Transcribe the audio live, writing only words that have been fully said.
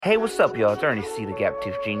Hey, what's up, y'all? It's Ernie C, the Gap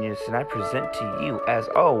Tooth Genius, and I present to you, as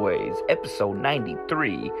always, episode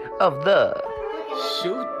 93 of the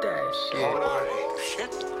Shoot that shit. Alright, shit.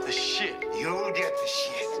 The shit. You get the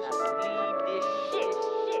shit.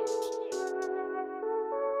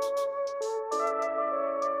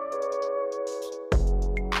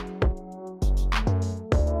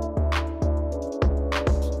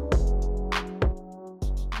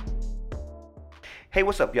 Hey,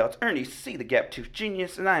 what's up, y'all? It's Ernie C, the Gap Tooth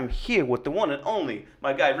Genius, and I'm here with the one and only,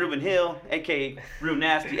 my guy Ruben Hill, aka Rue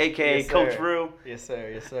Nasty, aka Yes, Coach sir. Rue, Yes, sir.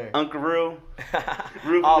 Yes, sir. Uncle Rue,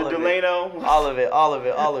 Rue All from the of Delano. it. All of it. All of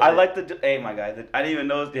it. All of it. I like the, hey, my guy, I didn't even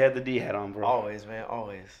notice they had the D hat on, bro. Always, man.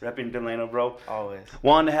 Always. Repping Delano, bro. Always.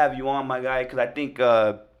 Wanted to have you on, my guy, because I think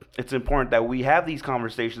it's important that we have these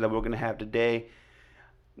conversations that we're going to have today.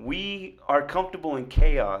 We are comfortable in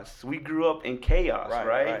chaos. We grew up in chaos,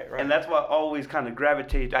 right? Right. And that's why I always kind of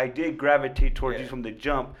I did gravitate towards you from the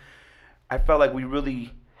jump. I felt like we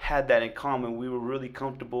really had that in common. We were really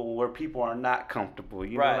comfortable where people are not comfortable.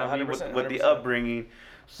 You Right, know what I mean? 100%, With the 100%. upbringing.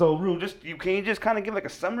 So, Rue, can you just kind of give like a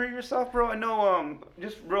summary of yourself, bro? I know,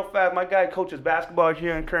 just real fast, my guy coaches basketball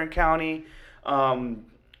here in Kern County.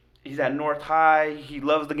 He's at North High. He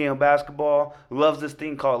loves the game of basketball. Loves this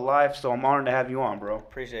thing called life. So I'm honored to have you on, bro.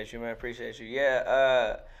 Appreciate you, man. Appreciate you.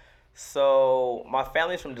 Yeah. So my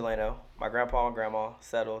family's from Delano. My grandpa and grandma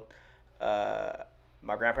settled. My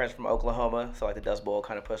grandparents from Oklahoma. So like the Dust Bowl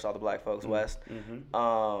kind of pushed all the black folks west.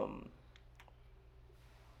 Mm-hmm.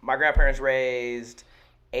 My grandparents raised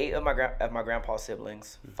 8 of my grandpa's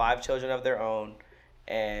siblings, 5 children of their own,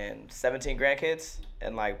 and 17 grandkids,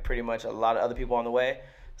 and like pretty much a lot of other people on the way.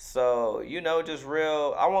 So, just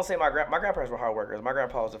real. I won't say my grandparents were hard workers. My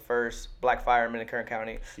grandpa was the first black fireman in Kern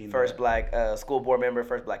County, first black school board member,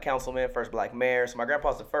 first black councilman, first black mayor. So my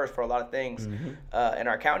grandpa's the first for a lot of things in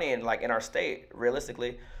our county and like in our state,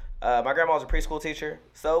 realistically. My grandma was a preschool teacher,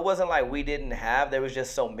 so it wasn't like we didn't have. There was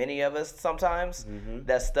just so many of us sometimes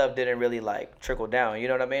that stuff didn't really like trickle down. You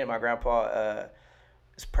know what I mean? My grandpa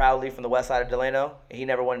is proudly from the west side of Delano. He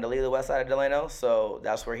never wanted to leave the west side of Delano, so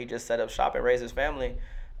that's where he just set up shop and raised his family.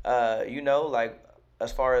 Like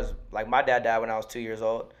as far as like my dad died when I was 2 years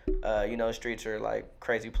old. The streets are like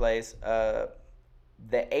crazy place. The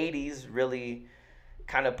 80s really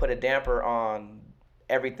kind of put a damper on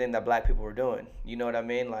everything that black people were doing. You know what I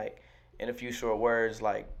mean? Like in a few short words,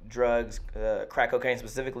 like drugs, crack cocaine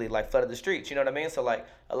specifically, like flooded the streets. You know what I mean? So like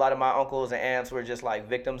a lot of my uncles and aunts were just like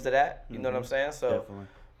victims to that. You know what I'm saying? So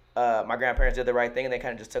my grandparents did the right thing and they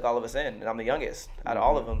kind of just took all of us in. And I'm the youngest out of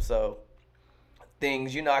all of them. So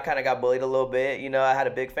things, I kind of got bullied a little bit. I had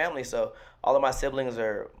a big family, so all of my siblings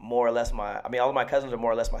are more or less all of my cousins are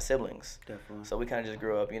more or less my siblings. Definitely. So we kind of just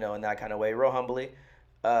grew up, in that kind of way, real humbly.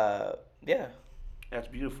 Yeah. That's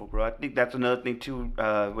beautiful, bro. I think that's another thing too.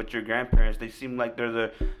 With your grandparents, they seem like they're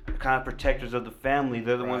the kind of protectors of the family.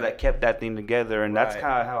 They're the ones that kept that thing together, and that's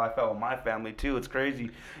kind of how I felt with my family too. It's crazy.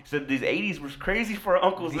 You said these '80s was crazy for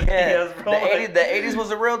uncles like us, bro. The '80s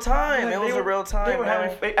was a real time. It was a real time. They were man.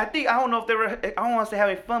 having. I don't know if they were. I don't want to say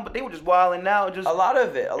having fun, but they were just wilding out. Just a lot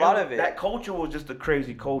of it. That culture was just a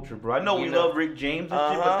crazy culture, bro. I know we love Rick James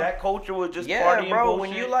and shit, but that culture was just partying, bro.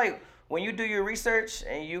 bullshit. When you do your research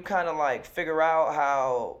and you kind of like figure out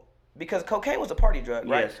how. Because cocaine was a party drug,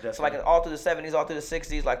 right? Yes, definitely. So like all through the 70s, all through the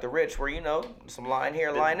 60s, like the rich were, some line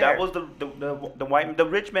here, line there. That was the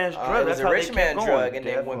rich man's drug. It was That's a how rich they man kept drug, going. and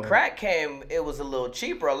then when crack came, it was a little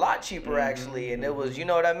cheaper, a lot cheaper actually, and it was, you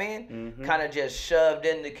know what I mean? Kind of just shoved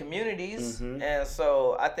in the communities, and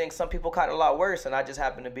so I think some people caught it a lot worse, and I just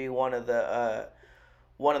happened to be one of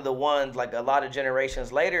the ones, like a lot of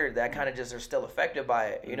generations later, that kind of just are still affected by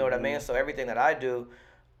it. You know what I mean? So everything that I do.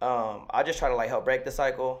 I just try to like help break the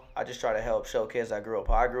cycle. I just try to help show kids that grew up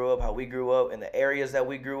how I grew up, how we grew up, in the areas that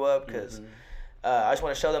we grew up, because I just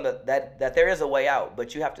want to show them that there is a way out,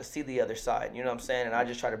 but you have to see the other side. You know what I'm saying? And I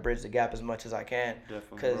just try to bridge the gap as much as I can,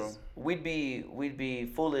 because we'd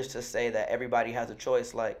be foolish to say that everybody has a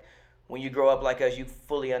choice. Like when you grow up like us, you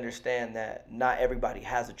fully understand that not everybody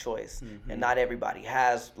has a choice, and not everybody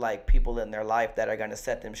has like people in their life that are going to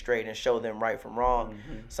set them straight and show them right from wrong.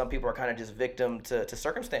 Some people are kind of just victim to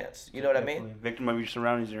circumstance. You know what I mean? Victim of your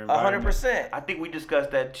surroundings, your environment. 100%. I think we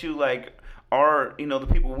discussed that too. Like the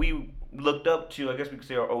people we looked up to, I guess we could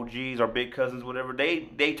say our OGs, our big cousins, whatever.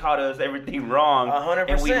 They taught us everything wrong, 100%.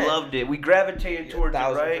 and we loved it. We gravitated towards it,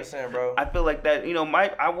 right? 1000%, bro. I feel like that.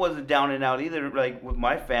 I wasn't down and out either, like with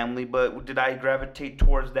my family. But did I gravitate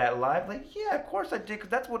towards that life? Like, yeah, of course I did, because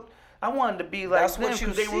that's what I wanted to be like. That's them, what you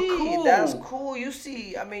they see. were cool. That's cool. You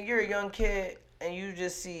see, I mean, you're a young kid, and you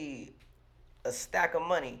just see a stack of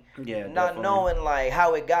money. Yeah, Not definitely. knowing like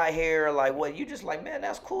how it got here, or like what you just like, man,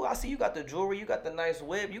 that's cool. I see you got the jewelry, you got the nice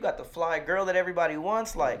whip, you got the fly girl that everybody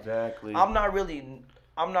wants. Like, Exactly. I'm not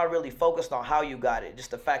really focused on how you got it.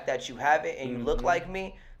 Just the fact that you have it and you look like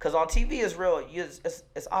me. Cause on TV it's real.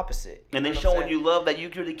 It's opposite. And they know what I'm showing saying? you love that you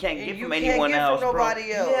really can't get You from can't anyone get from else, nobody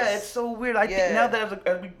bro. else. Yeah, it's so weird. I think Yeah. now that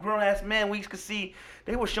as we grown ass men, we could see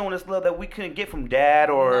they were showing us love that we couldn't get from dad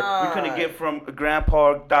or we couldn't Nah. get from grandpa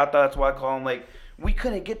or tata. That's why I call him. Like we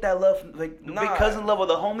couldn't get that love, from, like the big Nah. cousin love or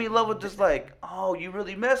the homie love. Was just like, oh, you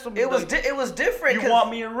really mess with me. It was Like, it was different. you 'cause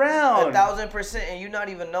want me around. 1,000%, and you not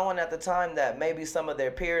even knowing at the time that maybe some of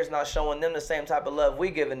their peers not showing them the same type of love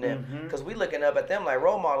we giving them, because we looking up at them like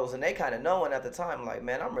role models, and they kind of knowing at the time like,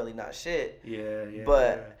 man, I'm really not shit. Yeah.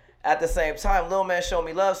 But at the same time, Lil Man showed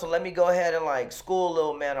me love, so let me go ahead and like school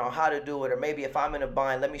Lil Man on how to do it, or maybe if I'm in a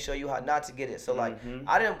bind, let me show you how not to get it. So like,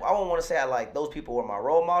 I don't want to say I like those people were my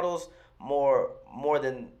role models more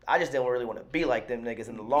than I just didn't really want to be like them niggas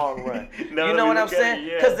in the long run. No, You know what I'm look at saying? it,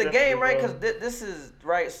 yeah, Because the definitely, game, right? bro. Because this is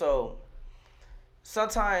right. So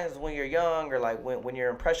sometimes when you're young or like when you're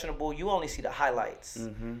impressionable, you only see the highlights.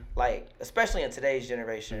 Like especially in today's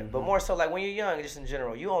generation, but more so like when you're young, just in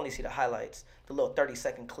general, you only see the highlights, the little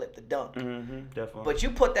 30-second clip, the dunk. Definitely. But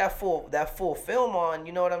you put that full film on,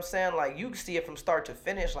 you know what I'm saying? Like you see it from start to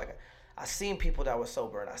finish. Like I seen people that were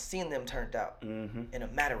sober and I seen them turned out in a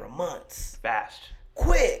matter of months. fast,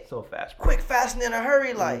 Quick. so fast, bro. Quick, fast, and in a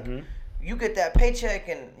hurry. Like you get that paycheck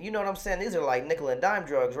and you know what I'm saying? These are like nickel and dime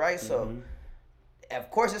drugs, right? So of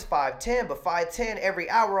course it's 510, but 510 every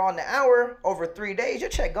hour on the hour over 3 days, your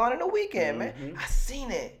check gone in a weekend, man. I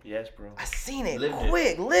seen it. Yes, bro. I seen it Lived it.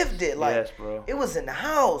 quick, lived it. Like Yes, bro. it was in the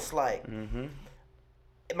house. Like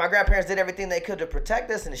my grandparents did everything they could to protect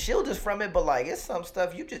us and shield us from it, but like it's some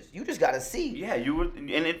stuff you just gotta see. Yeah, you were, and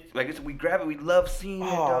it like it's, we grab it. We love seeing it.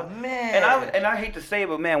 Oh, Dog. man. And I hate to say it,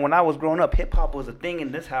 but man, when I was growing up, hip hop was a thing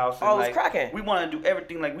in this house. And Oh, it was like, cracking. We want to do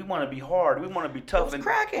everything. Like we want to be hard. We want to be tough. was and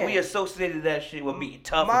cracking. we associated that shit with being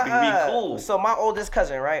tough and being cool. So my oldest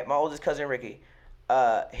cousin, right? My oldest cousin Ricky,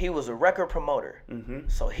 he was a record promoter.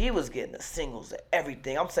 So he was getting the singles and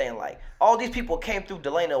everything. I'm saying like all these people came through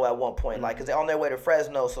Delano at one point, like, cause they're on their way to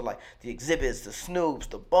Fresno. So like the exhibits, the Snoops,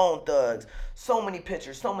 the Bone Thugs, so many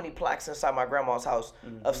pictures, so many plaques inside my grandma's house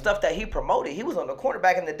of stuff that he promoted. He was on the corner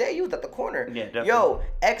back in the day. He was at the corner. Yeah, definitely. Yo,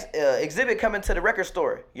 exhibit coming to the record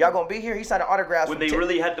store. Y'all gonna be here? He signed autographs. when from they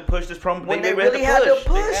really had to push this promo. when they really had to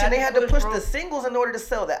push, and they had to push bro. the singles in order to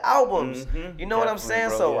sell the albums. You know what I'm Definitely, saying?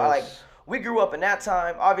 bro, So I like yes. we grew up in that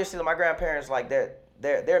time. Obviously, my grandparents like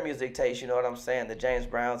their music taste. You know what I'm saying? The James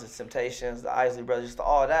Browns, the Temptations, the Isley Brothers, just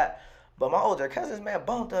all that. But my older cousins, man,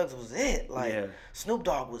 Bone Thugs was it. Like Yeah. Snoop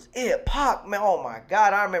Dogg was it. Pac, man, oh my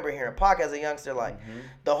God, I remember hearing Pac as a youngster. Like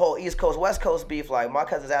the whole East Coast West Coast beef. Like my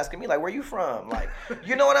cousins asking me, like, where you from? Like,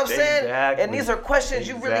 you know what I'm saying? Exactly. And these are questions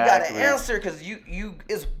you really gotta Exactly. answer because you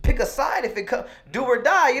is pick a side if it come do or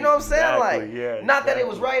die. You know what I'm saying? Like, Exactly, yeah, not that it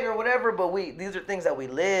was exactly. right or whatever, but these are things that we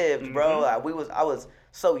lived, bro. Like, I was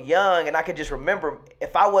so young, and I could just remember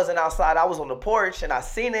if I wasn't outside, I was on the porch and I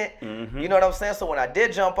seen it. You know what I'm saying? So when I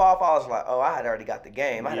did jump off, I was like, oh, I had already got the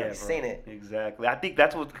game. I had already bro. seen it. Exactly. I think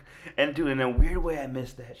that's what. And dude, in a weird way, I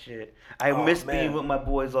miss that shit. I Oh, miss man. being with my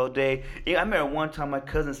boys all day. Yeah, I remember one time my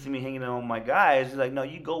cousin see me hanging out with my guys. He's like, "No,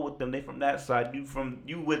 you go with them. They from that side.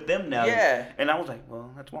 You with them now." Yeah. And I was like,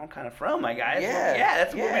 "Well, that's where I'm kind of from, my guys. Yeah, Yeah,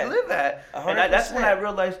 that's where yeah. we live at." And that's when I 100%.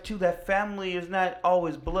 realized too that family is not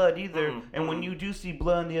always blood either. And when you do see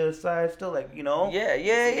blood on the other side, it's still like Yeah.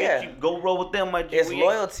 forget you, go roll with them, my G. It's We ain't-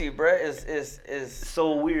 loyalty, bro. Is It's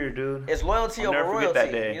so weird, dude. It's loyalty I'll over never forget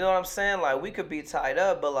royalty. that day. You know what I'm saying? Like we could be tied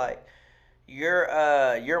up, but like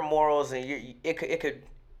your morals and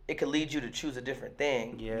it could lead you to choose a different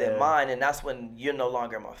thing Yeah. than mine, and that's when you're no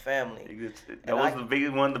longer my family. That And was I-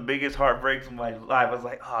 one of the biggest heartbreaks of my life. I was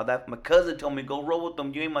like, oh, that my cousin told me go roll with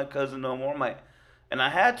them. You ain't my cousin no more. I'm like, and I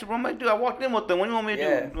had to. I'm like, dude, I walked in with them. What do you want me to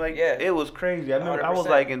Yeah, do? Like, yeah. it was crazy. I remember I was 100%.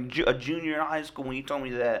 like a junior in high school when he told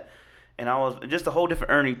me that, and I was just a whole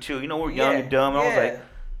different Ernie too. You know, we're young and dumb. And I was yeah. like,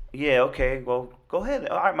 yeah, okay, well, go ahead.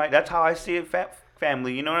 All right, Mike. That's how I see it.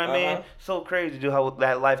 Family, you know what I mean? Uh-huh. So crazy, dude, how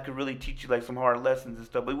that life could really teach you like some hard lessons and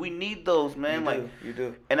stuff. But we need those, man. You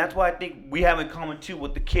do. And that's why I think we have in common too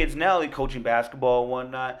with the kids now, like coaching basketball and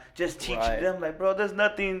whatnot. Just teaching Right. them, like, bro, there's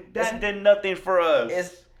nothing that did nothing for us.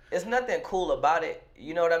 It's nothing cool about it.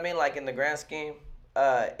 You know what I mean? Like in the grand scheme,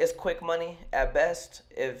 it's quick money at best.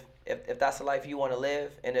 If that's the life you want to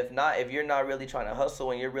live, and if not, if you're not really trying to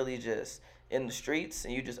hustle and you're really just in the streets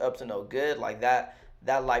and you just up to no good, like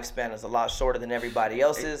that lifespan is a lot shorter than everybody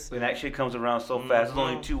else's. And that shit comes around so fast. There's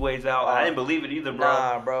only 2 ways out. I didn't believe it either, bro.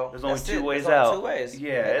 Nah, bro. There's only That's 2 it. ways There's out. only 2 ways.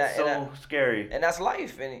 Yeah, it's so scary. And that's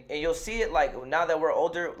life. And you'll see it, like, now that we're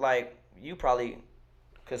older, like, you probably,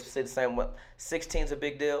 because Sid's saying, 16's a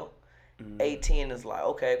big deal. 18 is like,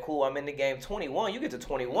 okay, cool, I'm in the game. 21, you get to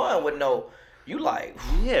 21 with no... You like,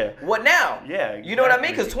 yeah. What now? Yeah, exactly, you know what I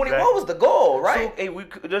mean? Because 21 was the goal, right? So, hey,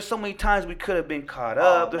 there's so many times we could have been caught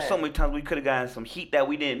up. There's so many times we could have gotten some heat that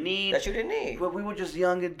we didn't need. That you didn't need. But we were just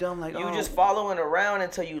young and dumb. Like, you just following around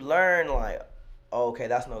until you learn, like, oh, okay,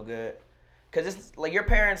 that's no good. Because it's like your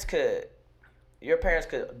parents could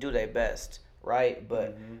do their best, right?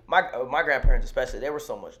 But my grandparents especially, they were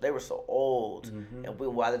so old. And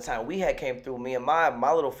by the time we had came through, me and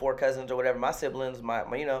my little 4 cousins or whatever, my siblings, my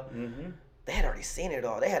you know, they had already seen it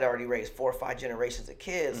all. They had already raised 4 or 5 generations of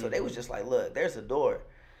kids. So they was just like, look, there's a door.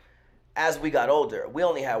 As we got older, we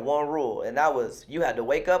only had one rule, and that was you had to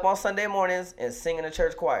wake up on Sunday mornings and sing in the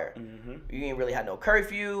church choir. You ain't really had no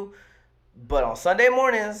curfew. But on Sunday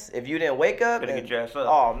mornings, if you didn't wake up, get your ass up.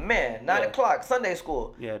 Oh man, 9 o'clock Sunday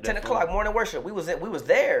school, 10 o'clock morning worship. We was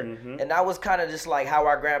there, and that was kind of just like how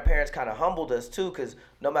our grandparents kind of humbled us too, because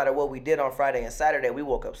no matter what we did on Friday and Saturday, we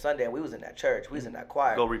woke up Sunday and we was in that church, we was in that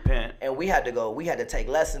choir. Go repent. And we had to take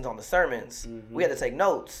lessons on the sermons. We had to take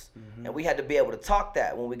notes, and we had to be able to talk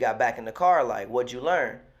that when we got back in the car. Like, what'd you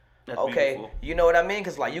learn? That's okay, beautiful. you know what I mean?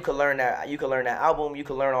 Because like you could learn that album, you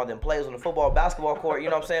could learn all them plays on the basketball court. You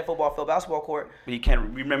know what I'm saying? Football field, basketball court. But you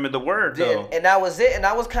can't remember the words though. And that was it. And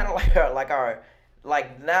that was kind of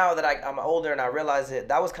like now that I'm older and I realize it,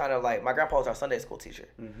 that was kind of like my grandpa was our Sunday school teacher.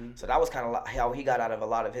 So that was kind of like how he got out of a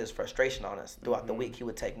lot of his frustration on us throughout the week. He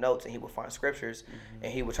would take notes and he would find scriptures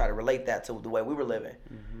and he would try to relate that to the way we were living.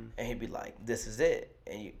 And he'd be like, "This is it."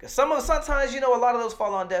 And sometimes a lot of those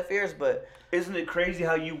fall on deaf ears, but isn't it crazy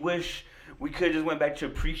how you wish we could have just went back to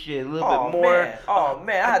appreciate it a little bit more?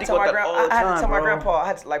 Man, I had to tell my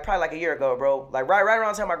grandpa, probably like a year ago, bro. Like right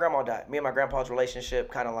around the time my grandma died, me and my grandpa's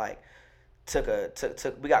relationship kind of like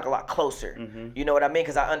we got a lot closer. You know what I mean?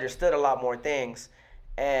 Because I understood a lot more things,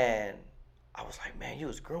 and I was like, man, you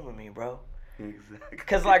was grooming me, bro. Exactly.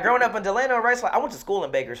 Because like growing up in Delano, right? So, like, I went to school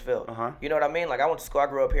in Bakersfield. You know what I mean? Like I went to school. I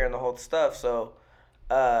grew up here and the whole stuff. So,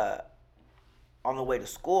 on the way to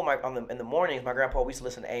school, in the mornings, my grandpa, we used to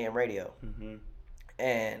listen to AM radio,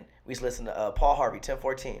 and we used to listen to Paul Harvey,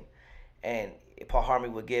 1014, and Paul Harvey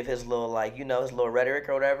would give his little his little rhetoric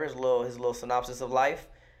or whatever, his little synopsis of life,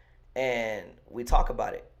 and we talk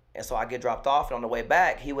about it. And so I get dropped off, and on the way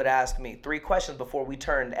back, he would ask me 3 questions before we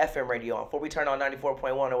turned FM radio on. Before we turned on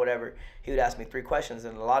 94.1 or whatever, he would ask me 3 questions,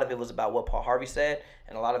 and a lot of it was about what Paul Harvey said,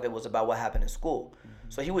 and a lot of it was about what happened in school.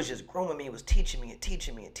 So he was just grooming me, he was teaching me,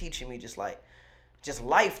 just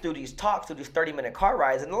life through these talks, through these 30-minute car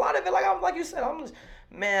rides. And a lot of it, like you said,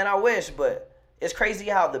 man, I wish, but it's crazy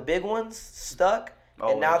how the big ones stuck.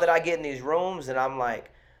 Always. And now that I get in these rooms and I'm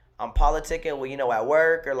politicking, at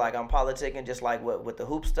work, or like I'm politicking just like with the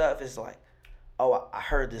hoop stuff, it's like, oh, I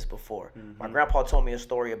heard this before. My grandpa told me a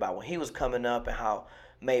story about when he was coming up and how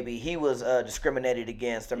maybe he was discriminated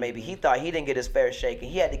against, or maybe he thought he didn't get his fair shake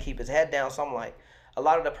and he had to keep his head down. So I'm like, a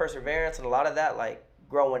lot of the perseverance and a lot of that, like,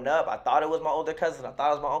 growing up, I thought it was my older cousins, I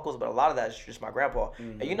thought it was my uncles, but a lot of that is just my grandpa.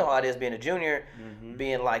 And you know how it is being a junior,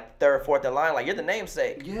 being like 3rd, 4th in line, like you're the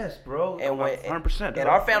namesake. Yes, bro. And 100%. And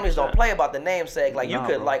our families don't play about the namesake. Like you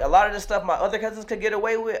could, bro. Like a lot of the stuff my other cousins could get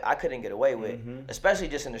away with, I couldn't get away with, especially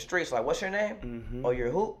just in the streets. Like, what's your name? Oh, you're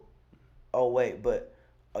who? Oh, wait, but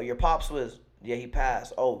your pops was, he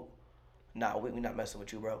passed. Oh, nah, we not messing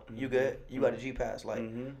with you, bro. You good? You got a G pass. Like,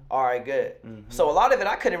 all right, good. So a lot of it,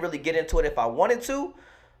 I couldn't really get into it if I wanted to,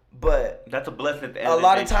 but that's a blessing at the end a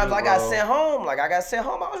lot of the day, times too, I got sent home. Like, I got sent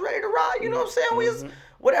home. I was ready to ride. You know what I'm saying? We was,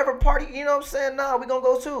 whatever party, you know what I'm saying? Nah, we gonna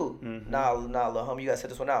go too. Nah, little homie, you gotta sit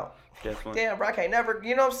this one out. Definitely. Damn, bro, I can't never,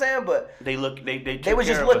 you know what I'm saying? But they was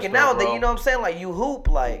just looking out. They, you know what I'm saying? Like, you hoop,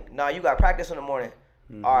 like, nah, you got practice in the morning.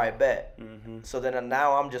 All right, bet. So then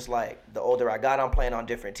now I'm just like, the older I got, I'm playing on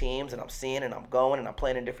different teams, and I'm seeing, and I'm going, and I'm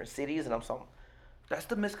playing in different cities, and That's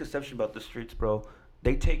the misconception about the streets, bro.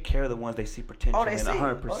 They take care of the ones they see potential in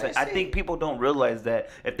 100%. I think people don't realize that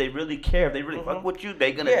if they really care, if they really fuck with you,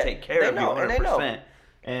 they're gonna take care of you 100%.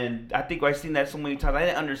 And I think I've seen that so many times. I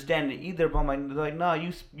didn't understand it either, but I'm like, nah,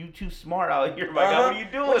 you too smart out here. My God, what are you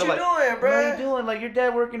doing? What you doing, bro? What are you doing? Like, your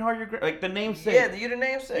dad working hard. Like, the namesake. Yeah, you the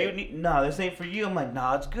namesake. Nah, this ain't for you. I'm like,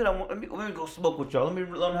 nah, it's good. Let me go smoke with y'all. Let me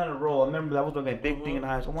learn how to roll. I remember that was like a big thing in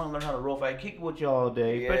high school. I want to learn how to roll. If I kick it with y'all all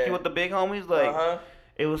day, especially with the big homies, like,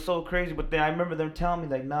 it was so crazy. But then I remember them telling me,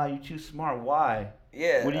 like, nah, you too smart. Why?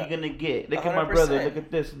 Yeah. What are you gonna get? Look at my brother. Look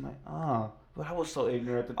at this. I'm like, but I was so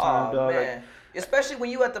ignorant at the time, dog. Man. Especially when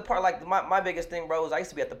you at the park. Like my biggest thing, bro, is I used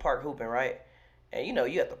to be at the park hooping, right? And you know,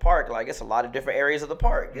 you at the park, like it's a lot of different areas of the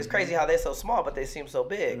park. It's crazy how they're so small, but they seem so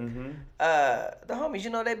big. The homies, you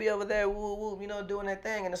know, they be over there, woo woo, you know, doing their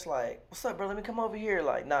thing, and it's like, what's up, bro? Let me come over here.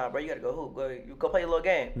 Like, nah, bro, you gotta go hoop. Go play your little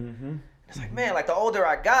game. It's like, man, like the older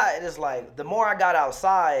I got, it's like the more I got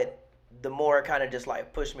outside, the more it kind of just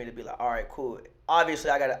like pushed me to be like, all right, cool. Obviously,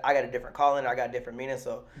 I got a different calling, I got a different meaning,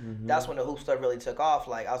 so that's when the hoop stuff really took off.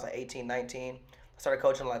 Like I was like 18, 19. I started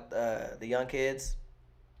coaching like the young kids,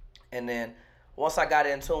 and then once I got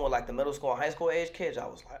in tune with like the middle school and high school age kids, I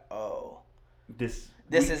was like, oh, this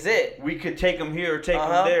is it. We could take them here or take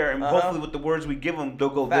them there, and hopefully with the words we give them, they'll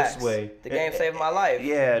go Facts. this way. The game saved my life.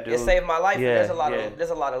 Yeah, dude. It saved my life. Yeah, And there's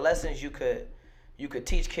a lot of lessons you could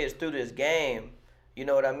teach kids through this game. You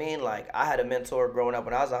know what I mean? Like I had a mentor growing up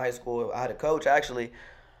when I was in high school. I had a coach actually.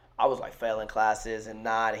 I was like failing classes and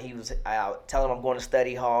not. He was out telling him I'm going to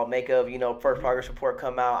study hall, first progress report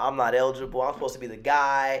come out. I'm not eligible. I'm supposed to be the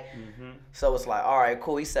guy. So it's like, all right,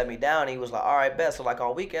 cool. He set me down. He was like, all right, bet. So like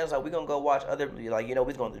on weekends, like we gonna go watch other, like, we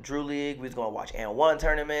was going to the Drew League. We was going to watch N1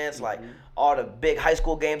 tournaments, like all the big high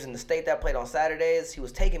school games in the state that played on Saturdays. He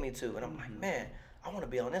was taking me to, and I'm like, man, I want to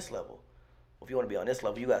be on this level. Well, if you want to be on this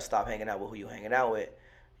level, you got to stop hanging out with who you hanging out with.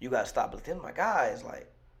 You got to stop. But then my guys, like,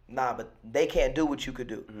 nah, but they can't do what you could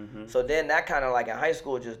do. So then that kind of like in high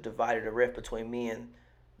school just divided a rift between me and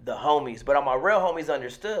the homies. But my real homies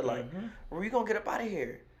understood, like, where you gonna get up out of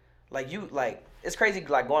here? Like it's crazy,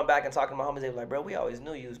 like going back and talking to my homies, they were like, bro, we always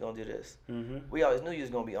knew you was gonna do this. We always knew you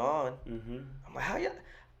was gonna be on. I'm like, how y'all?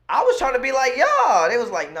 I was trying to be like y'all. They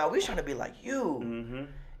was like, no, we was trying to be like you.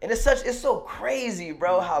 And it's so crazy,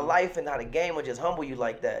 bro, how life and how the game would just humble you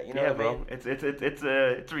like that. You know what I mean? It's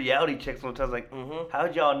a reality check sometimes. Like,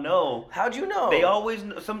 how'd y'all know? How'd you know? They always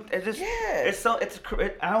know. I don't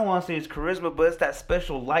want to say it's charisma, but it's that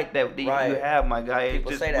special light that you have, my guy.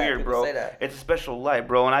 People it's just say that. weird, People bro. say that. It's a special light,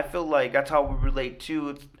 bro, and I feel like that's how we relate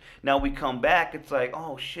too. Now we come back, it's like,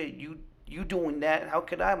 oh shit, you doing that? How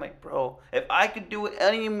could I? I'm like, bro, if I could do it,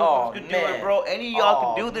 any of y'all could do it, bro. Any of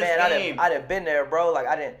y'all could do this game. I done been there, bro. Like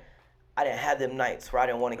I didn't have them nights where I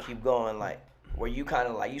didn't want to keep going. Like where you kind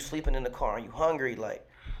of like you sleeping in the car and you hungry. Like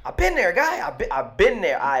I've been there, guy. I've been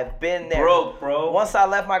there. Broke, bro. Once I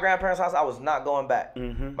left my grandparents' house, I was not going back.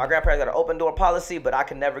 My grandparents had an open door policy, but I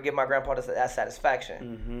could never give my grandpa that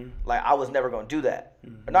satisfaction. Like I was never gonna do that.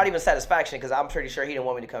 Or not even satisfaction, because I'm pretty sure he didn't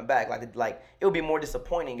want me to come back. Like it would be more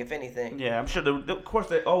disappointing if anything. Yeah, I'm sure. Of course,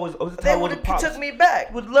 they always. They would have took me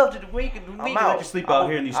back. Would love to. We could let you sleep out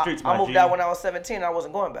here in these streets, I moved out when I was 17. I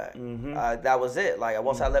wasn't going back. That was it. Like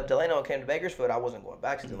once I left Delano and came to Bakersfield, I wasn't going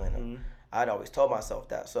back to Delano. I'd always told myself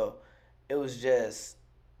that. So it was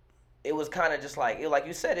kind of just like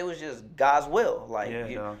you said, it was just God's will. Like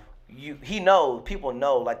people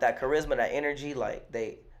know, like that charisma, that energy, like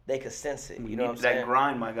they could sense it. You know what I'm saying? That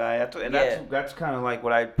grind, my guy. That's kind of like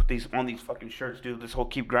what I put on these fucking shirts, dude. This whole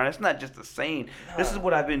keep grinding. It's not just a saying. This is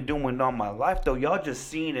what I've been doing all my life, though. Y'all just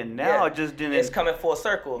seen it now. I just didn't. It's coming full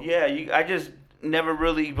circle. Yeah, I just never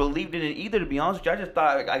really believed in it either, to be honest with you. I just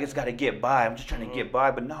thought, I just got to get by. I'm just trying to get by.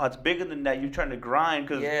 But no, it's bigger than that. You're trying to grind,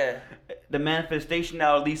 because the manifestation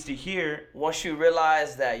now, at least to here. Once you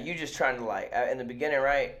realize that you just trying to, like, in the beginning,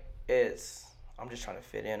 right, I'm just trying to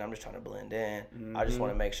fit in. I'm just trying to blend in. I just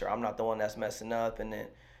want to make sure I'm not the one that's messing up. And then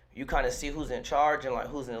you kind of see who's in charge and, like,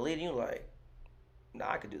 who's in the lead. And you're like, nah,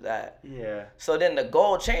 I could do that. Yeah. So then the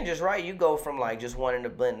goal changes, right? You go from, like, just wanting to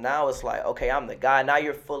blend. Now it's like, okay, I'm the guy. Now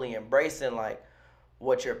you're fully embracing, like,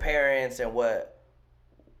 what your parents and what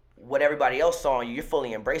everybody else saw in you, you're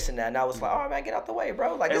fully embracing that. Now it's like, all right, man, get out the way,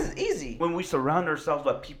 bro. Like, this is easy. When we surround ourselves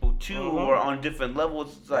by people, too, who are on different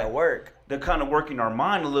levels, it's like, work. They're kind of working our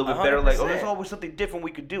mind a little bit 100%. better. Like, oh, there's always something different we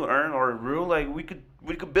could do, or real. Like, we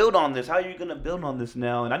could build on this. How are you going to build on this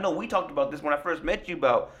now? And I know we talked about this when I first met you,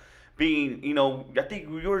 about being, I think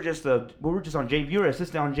we were just on JV. You were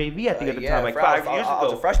assistant on JV, I think, at the time, like 5 years ago. I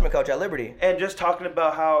was a freshman coach at Liberty. And just talking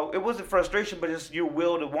about how it wasn't frustration, but just your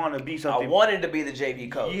will to want to be something. I wanted to be the JV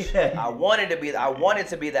coach. Yeah. I wanted to be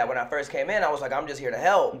that when I first came in. I was like, I'm just here to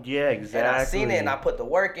help. Yeah, exactly. And I seen it, and I put the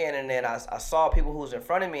work in, and then I saw people who was in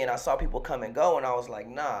front of me, and I saw people come and go, and I was like,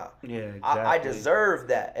 nah. Yeah, exactly. I deserve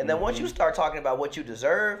that. And then once you start talking about what you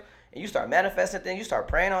deserve, and you start manifesting things, you start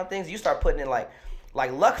praying on things, you start putting in like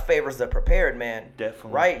luck favors the prepared man.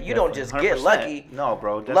 Definitely. Right? You don't just get lucky. No,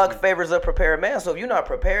 bro. Definitely. Luck favors the prepared man. So if you're not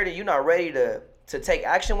prepared and you're not ready to to take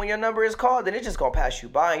action when your number is called, then it's just gonna pass you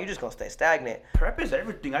by and you're just gonna stay stagnant. Prep is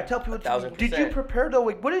everything. I tell people, 1,000%. did you prepare though?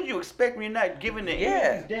 Like, what did you expect when you're not giving it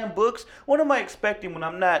Yeah. these damn books? What am I expecting when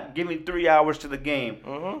I'm not giving 3 hours to the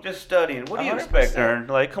game? Just studying. What do you 100%. expect, Ern?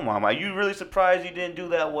 Like, come on, man. You really surprised you didn't do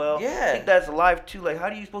that well? Yeah. I think that's life too. Like, how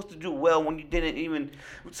are you supposed to do well when you didn't even?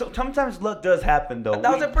 So sometimes luck does happen though.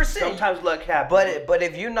 1,000%. Sometimes luck happens. But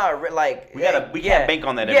if you're not we can't bank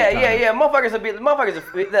on that Yeah, every time.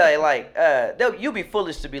 yeah. You'll be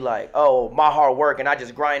foolish to be like, oh, my hard work and I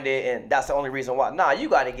just grind it and that's the only reason why. Nah, you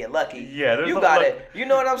gotta get lucky. Yeah, there's you some gotta. luck. You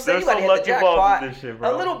know what I'm saying? There's You gotta some hit the luck involved jackpot in this shit,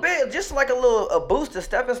 bro. a little bit, just like a boost, a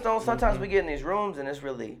stepping stone. Sometimes we get in these rooms and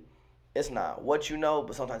it's not what you know,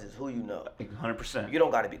 but sometimes it's who you know. 100%. You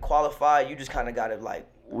don't gotta be qualified. You just kind of gotta like.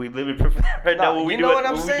 We live in right now. What we you know what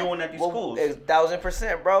I'm what saying? we doing at these schools?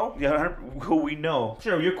 1,000%, bro. Yeah, who we know.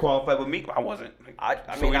 Sure, you're qualified, but me, I wasn't. I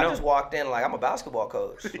just walked in like I'm a basketball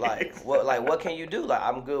coach. Like what can you do? Like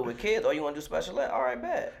I'm good with kids. Oh, you want to do special ed? All right,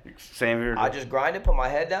 bet. Same here. I just grinded, put my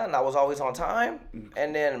head down, and I was always on time.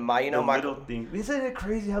 And then my little things. Isn't it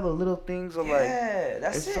crazy how the little things are like? Yeah,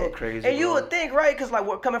 that's it's it. so crazy. And you bro. would think, right? Because like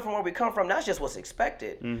we're coming from where we come from, that's just what's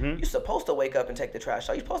expected. Mm-hmm. You're supposed to wake up and take the trash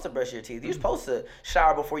out. You're supposed to brush your teeth. You're supposed to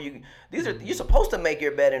shower before you. You're supposed to make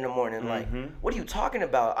your bed in the morning. Like, what are you talking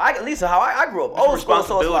about? At least how I grew up, old school.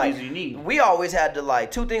 So it's like you need. we always had to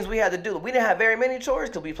like two things we had to do. We didn't have very many chores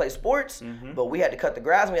because we played sports, but we had to cut the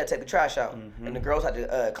grass and we had to take the trash out. And the girls had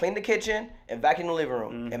to clean the kitchen and vacuum the living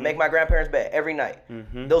room and make my grandparents' bed every night.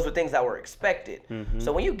 Those were things that were expected.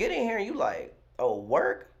 So when you get in here and you like, oh,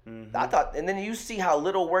 work? I thought, and then you see how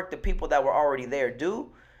little work the people that were already there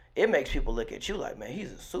do. It makes people look at you like, man,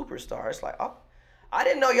 he's a superstar. It's like, oh, I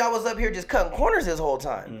didn't know y'all was up here just cutting corners this whole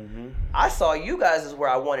time. I saw you guys as where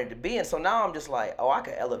I wanted to be, and so now I'm just like, oh, I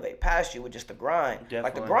could elevate past you with just the grind. Definitely.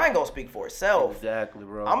 Like the grind gonna speak for itself. Exactly,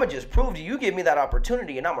 bro. I'm gonna just prove to you, give me that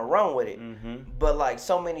opportunity, and I'm gonna run with it. But like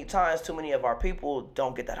so many times, too many of our people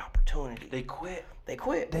don't get that opportunity. They quit. They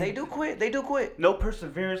quit. They do quit. They do quit. No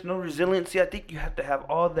perseverance, no resiliency. I think you have to have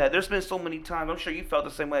all that. There's been so many times. I'm sure you felt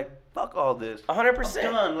the same way. Like, fuck all this. 100%.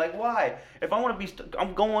 I'm done. Like, why? If I want to be,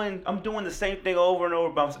 I'm doing the same thing over and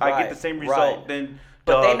over, but I get the same result. Right. Then,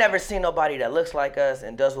 but they never seen nobody that looks like us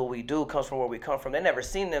and does what we do, comes from where we come from. They never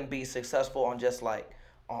seen them be successful on just like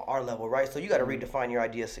on our level, right? So you got to redefine your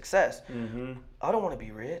idea of success. I don't want to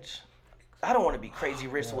be rich. I don't want to be crazy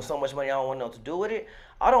rich with so much money I don't want to know what to do with it.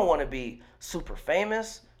 I don't want to be super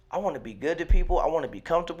famous. I want to be good to people. I want to be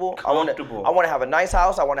comfortable. I want to have a nice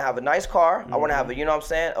house. I want to have a nice car. I want to have a, you know what I'm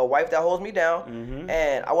saying, a wife that holds me down.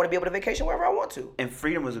 And I want to be able to vacation wherever I want to. And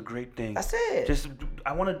freedom is a great thing. That's it. Just,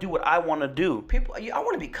 I want to do what I want to do. I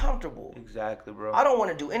want to be comfortable. Exactly, bro. I don't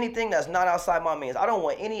want to do anything that's not outside my means. I don't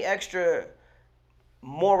want any extra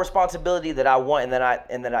more responsibility that I want and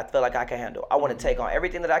that I feel like I can handle. I want to take on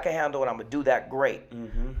everything that I can handle and I'm gonna do that great.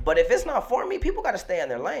 But if it's not for me, people gotta stay in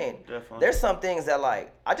their lane. Definitely. There's some things that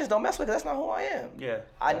like I just don't mess with because that's not who I am. Yeah.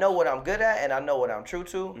 I know what I'm good at and I know what I'm true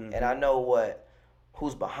to and I know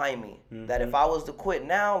who's behind me. That if I was to quit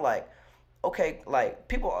now, like, okay, like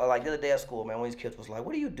people are like the other day at school, man, when these kids was like,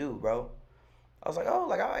 what do you do, bro? I was like, oh,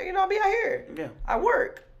 like I'll be out here. Yeah. I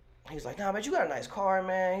work. He's like, nah, man, you got a nice car,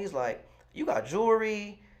 man. He's like, you got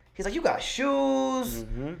jewelry. He's like, you got shoes.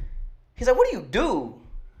 He's like, what do you do?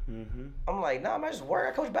 I'm like, nah, man, I just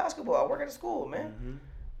work. I coach basketball. I work at a school, man.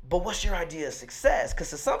 But what's your idea of success?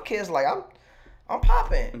 Because to some kids, like, I'm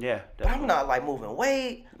popping. Yeah, but I'm not, like, moving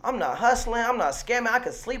weight. I'm not hustling. I'm not scamming. I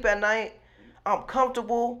can sleep at night. I'm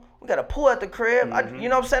comfortable. We got a pool at the crib. You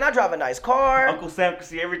know what I'm saying? I drive a nice car. Uncle Sam can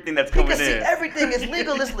see everything that's coming in. He can see everything. It's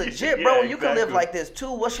legal. It's legit, bro. You can live like this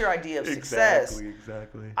too. What's your idea of success?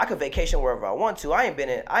 Exactly. I could vacation wherever I want to. I ain't been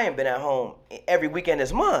at home every weekend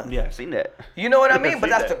this month. Yeah, I've seen that. You know what I mean?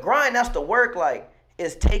 But that's the grind. That's the work. Like,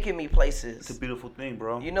 it's taking me places. It's a beautiful thing,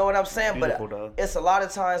 bro. You know what I'm saying? Beautiful, but dog. It's a lot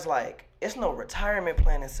of times like, it's no retirement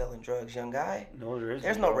plan in selling drugs, young guy. No, there isn't.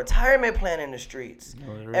 There's no retirement plan in the streets. No,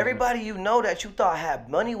 there isn't. Everybody you know that you thought had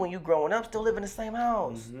money when you growing up still live in the same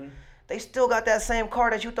house. They still got that same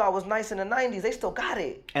car that you thought was nice in the 90s. They still got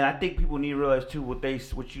it. And I think people need to realize too what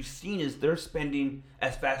you've seen is they're spending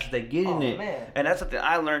as fast as they get in it. Man. And that's something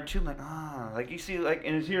I learned too. Like you see, like,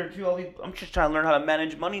 and it's here too. I'm just trying to learn how to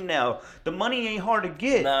manage money now. The money ain't hard to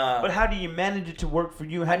get, but how do you manage it to work for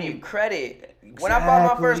you? How do you credit? When I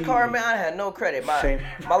bought my first car, man, I had no credit. My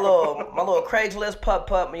little Craigslist pup,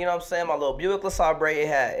 you know what I'm saying? My little Buick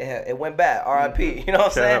LeSabre, it went bad. R.I.P. You know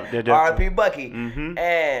what I'm saying? R.I.P. Bucky.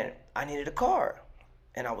 And I needed a car,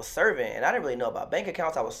 and I was serving, and I didn't really know about bank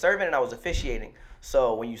accounts. I was serving and I was officiating.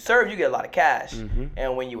 So when you serve, you get a lot of cash,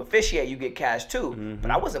 and when you officiate, you get cash too.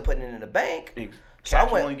 But I wasn't putting it in the bank. So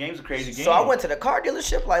Cash only game's a crazy game. So I went to the car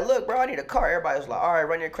dealership, like, look, bro, I need a car. Everybody was like, all right,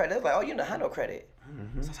 run your credit. They was like, oh, you don't have no credit. So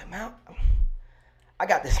I was like, man, I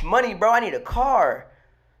got this money, bro. I need a car.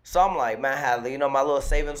 So I'm like, man, I had, you know, my little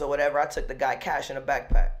savings or whatever. I took the guy cash in a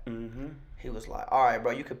backpack. He was like, all right,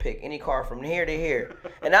 bro, you could pick any car from here to here.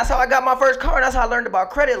 And that's how I got my first car, and that's how I learned about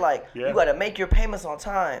credit. Like, you got to make your payments on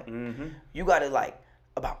time. You got to, like,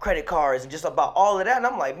 about credit cards and just about all of that. And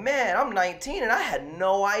I'm like, man, I'm 19 and I had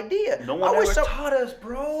no idea. No one ever taught us,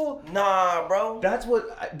 bro. Nah, bro. That's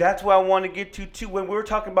what I want to get to too. When we were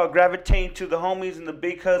talking about gravitating to the homies and the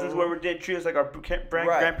big cousins, where we didn't treat us like our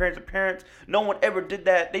grandparents or parents. No one ever did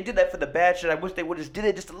that. They did that for the bad shit. I wish they would just did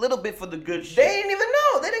it just a little bit for the good shit. They didn't even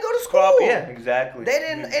know. They didn't go to school. Yeah, exactly. They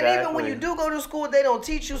didn't. Exactly. And even when you do go to school, they don't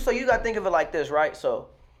teach you. So you got to think of it like this, right? So.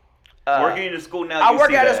 Working in a school now. I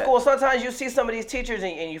work at a school. Sometimes you see some of these teachers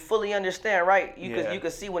and you fully understand, right? You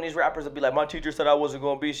can see when these rappers will be like, my teacher said I wasn't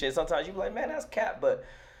gonna be shit. Sometimes you be like, man, that's cap. But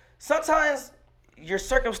sometimes your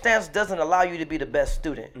circumstance doesn't allow you to be the best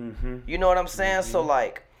student. You know what I'm saying? So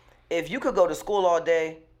like, if you could go to school all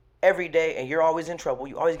day, every day, and you're always in trouble,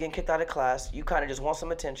 you always getting kicked out of class, you kind of just want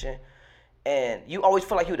some attention, and you always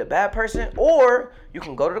feel like you're the bad person, or you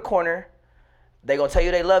can go to the corner. They gonna tell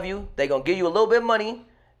you they love you. They gonna give you a little bit of money.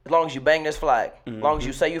 As long as you bang this flag, as long as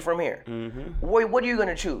you say you from here, what are you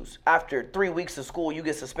gonna choose? After 3 weeks of school, you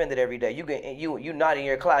get suspended every day. You not in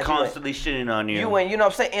your class. Constantly shitting on you. You know what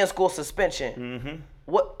I'm saying? In school suspension.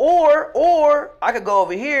 What? Or I could go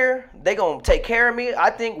over here. They gonna take care of me. I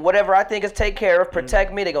think whatever I think is take care of,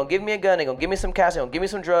 protect me. They gonna give me a gun. They gonna give me some cash. They gonna give me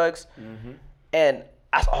some drugs. And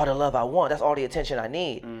that's all the love I want. That's all the attention I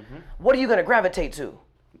need. What are you gonna gravitate to?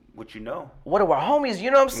 What you know. What are our homies? You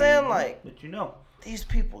know what I'm saying? Like. What you know. These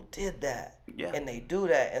people did that, and they do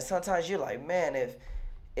that, and sometimes you're like, man,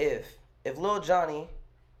 if Lil Johnny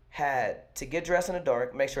had to get dressed in the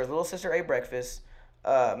dark, make sure his little sister ate breakfast,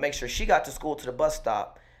 make sure she got to school to the bus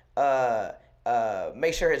stop,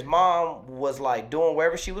 make sure his mom was like doing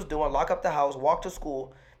wherever she was doing, lock up the house, walk to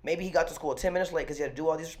school. Maybe he got to school 10 minutes late because he had to do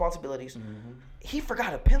all these responsibilities. He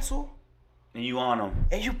forgot a pencil. And you on him.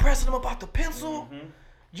 And you pressing him about the pencil.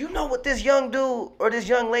 You know what this young dude or this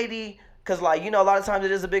young lady. Because, like, you know, a lot of times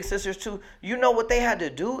it is the big sisters, too. You know what they had to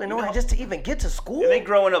do in order just to even get to school? And they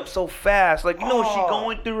growing up so fast. Like, you know what she's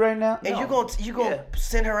going through right now? And you gonna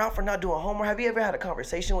send her out for not doing homework? Have you ever had a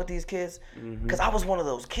conversation with these kids? Because I was one of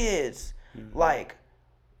those kids. Like,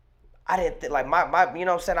 I didn't like my you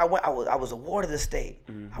know what I'm saying? I was a ward of the state.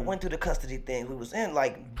 I went through the custody thing. We was in,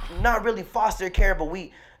 like, not really foster care, but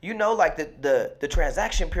we, you know, like the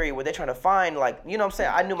transaction period where they're trying to find, like, you know what I'm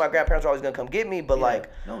saying? I knew my grandparents were always gonna come get me, but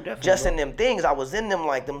just in them things, I was in them,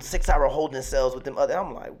 like, them 6-hour holding cells with them other.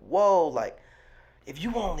 I'm like, whoa, like, if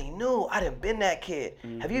you only knew, I done been that kid.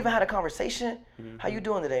 Have you even had a conversation? How you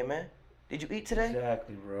doing today, man? Did you eat today?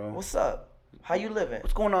 Exactly, bro. What's up? How you living?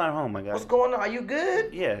 What's going on at home, my guy? What's going on? Are you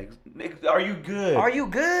good? Yeah. Are you good? Are you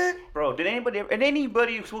good? Bro, did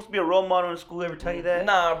anybody who's supposed to be a role model in school ever tell you that?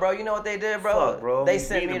 Nah, bro. You know what they did, bro? Fuck, bro. They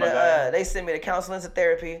sent me to counseling and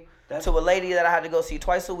therapy to a lady that I had to go see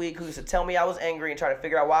twice a week who used to tell me I was angry and try to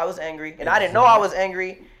figure out why I was angry. And I didn't know I was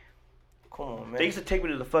angry. Come on, man. They used to take me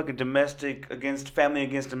to the fucking family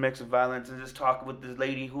against domestic violence and just talk with this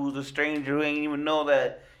lady who's a stranger who ain't even know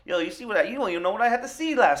that. Yo, you don't even know what I had to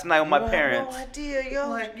see last night with my parents. No idea, yo.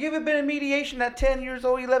 Like, you ever been in mediation at 10 years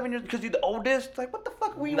old, 11 years, because you're the oldest? Like, what the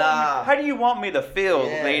fuck were you? Nah. How do you want me to feel,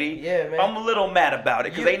 lady? Yeah, man. I'm a little mad about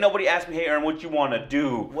it, because ain't nobody asked me, hey, Aaron, what you want to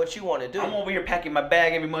do? What you want to do? I'm over here packing my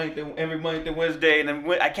bag every month and Wednesday, and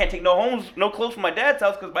then I can't take no clothes from my dad's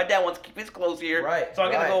house, because my dad wants to keep his clothes here. Right. So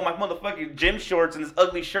I got to go with my motherfucking gym shorts and this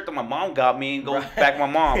ugly shirt that my mom got me and go back to my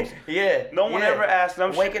mom's. No one ever asked.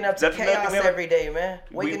 Waking up to chaos every day, man.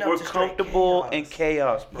 Waking up to comfortable in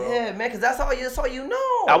chaos, bro. Yeah, man, because that's all you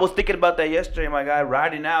know. I was thinking about that yesterday, my guy,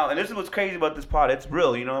 riding out. And this is what's crazy about this pod. It's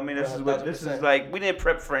real, you know what I mean? This is like, we didn't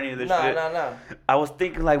prep for any of this shit. No. I was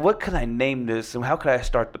thinking, like, what could I name this? And how could I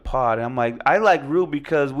start the pod? And I'm like, I like Rue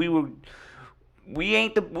because we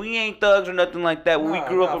ain't thugs or nothing like that. We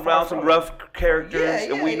grew up around some rough characters,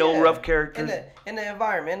 and we know rough characters. In the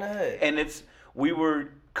environment, in the hood. And we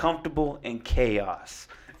were comfortable in chaos.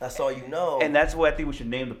 That's all you know. And that's what I think we should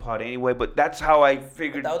name the pod anyway. But that's how I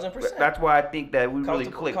figured. 1,000%. That's why I think that we really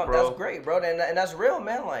clicked, bro. That's great, bro. And that's real,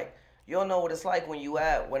 man. Like, you don't know what it's like when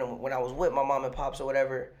I was with my mom and pops or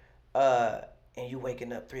whatever, and you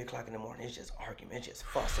waking up 3 o'clock in the morning. It's just argument. It's just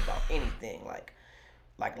fuss about anything, like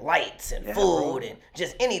lights and food and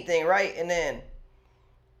just anything, right? And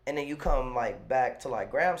then you come like back to like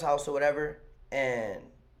Graham's house or whatever, and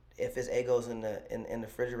if it's Eggos in the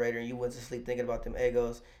refrigerator and you went to sleep thinking about them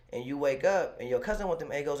Eggos and you wake up and your cousin want them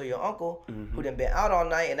Eggos or your uncle who done been out all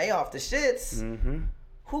night and they off the shits,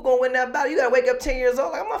 who gonna win that battle? You gotta wake up 10 years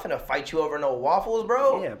old. Like, I'm not finna fight you over no waffles,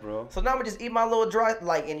 bro. Yeah, bro. So now I'm gonna just eat my little dry,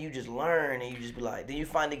 like, and you just learn and you just be like, then you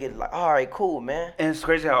finally get like, all right, cool, man. And it's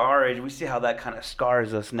crazy how our age, we see how that kind of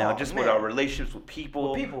scars us now, Oh, just man. with our relationships with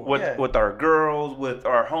people, yeah. with our girls, with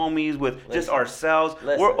our homies, with just ourselves.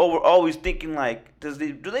 Listen. We're always thinking like, do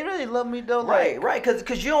they really love me though? Right, Like, right,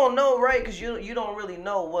 cause you don't know, right? Cause you don't really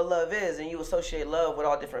know what love is, and you associate love with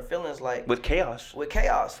all different feelings, like with chaos. with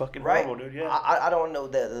chaos. Fucking right? horrible, dude, yeah. I don't know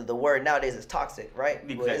the word nowadays is toxic, right?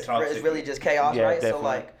 Exactly, It's really just chaos, Yeah, right? definitely. So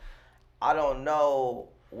like, I don't know,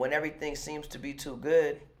 when everything seems to be too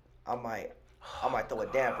good, I might throw a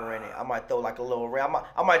damper in it. I might throw like a little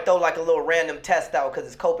I might throw like a little random test out because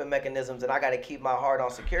it's coping mechanisms, and I got to keep my heart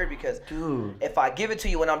on secure because Dude. if I give it to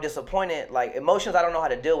you when I'm disappointed, like emotions I don't know how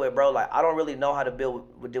to deal with, bro. Like I don't really know how to deal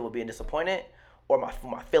with being disappointed or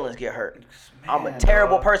my feelings get hurt. I'm a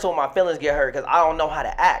terrible person when my feelings get hurt because I don't know how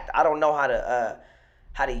to act. I don't know how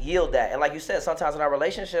to yield that. And like you said, sometimes in our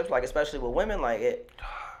relationships, like especially with women, like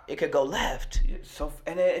it could go left.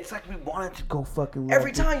 And it's like we wanted to go fucking left.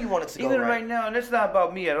 Every time you want it to go Even right. right now, and it's not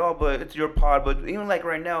about me at all, but it's your pod. But even like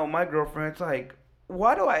right now, my girlfriend, it's like,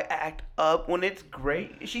 why do I act up when it's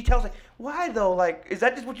great? She tells me, why though? Like, is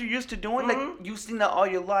that just what you're used to doing? Like, you've seen that all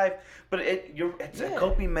your life, but it's a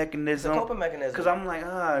coping mechanism. It's a coping mechanism. Because I'm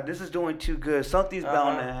like, this is doing too good. Something's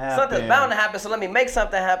bound to happen. Something's bound to happen, so let me make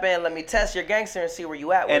something happen. Let me test your gangster and see where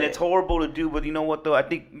you at with And it. it's horrible to do, but you know what though? I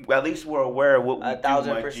think at least we're aware of what we do,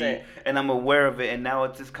 1,000%. and I'm aware of it. And now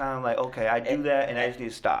it's just kind of like, okay, I do that, and I just need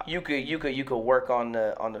to stop. You could work on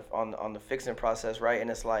the fixing process, right?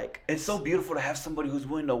 And it's like It's so beautiful to have somebody who's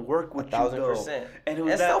willing to work with you, 1,000%. And it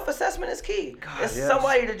was that, self-assessment is key. It's yes.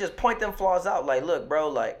 somebody to just point them flaws out. Like, look, bro,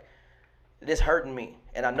 like this hurting me,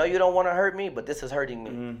 and I know you don't want to hurt me, but this is hurting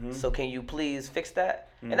me. So can you please fix that?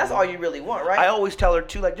 And that's all you really want, right? I always tell her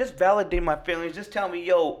too, like, just validate my feelings. Just tell me,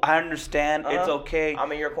 yo, I understand. It's okay.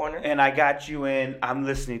 I'm in your corner. And I got you, and I'm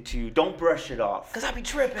listening to you. Don't brush it off. Cause I be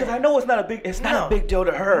tripping. Because I know it's not a big deal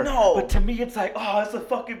to her. No. But to me, it's like, oh, it's a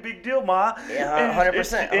fucking big deal, Ma. Yeah,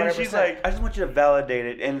 100%. And she's like, I just want you to validate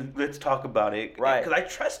it, and let's talk about it. Right. Because I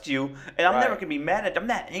trust you, and I'm Right. never going to be mad at you. I'm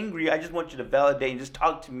not angry. I just want you to validate and just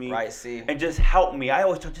talk to me. Right, see. And just help me. I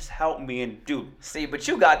always tell, just help me, and dude. See, but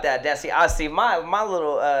you got that. See, I see my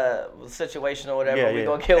little situation or whatever. Yeah, we yeah.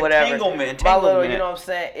 gonna kill whatever. Entanglement. My little, you know what I'm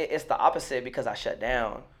saying? It's the opposite because I shut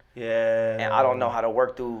down. Yeah. And I don't know how to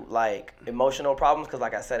work through like emotional problems because,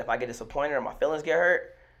 like I said, if I get disappointed or my feelings get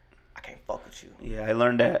hurt, I can't fuck with you. Yeah, I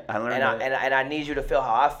learned that. And I need you to feel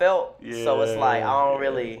how I felt. So it's like I don't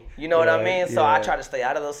really, you know what I mean? So I try to stay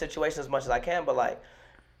out of those situations as much as I can. But like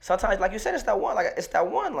sometimes, like you said, it's that one.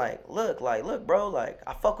 Like look, bro. Like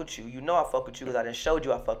I fuck with you. You know I fuck with you because I done showed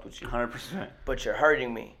you I fucked with you. 100%. But you're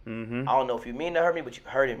hurting me. Mm-hmm. I don't know if you mean to hurt me, but you're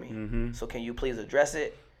hurting me. Mm-hmm. So can you please address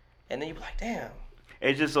it? And then you be like, damn.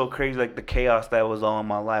 It's just so crazy, like the chaos that was all in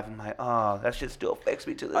my life. I'm like, oh, that shit still affects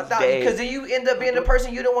me to this day. Because then you end up being the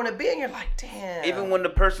person you don't want to be, and you're like, damn. Even when the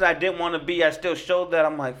person I didn't want to be, I still showed that.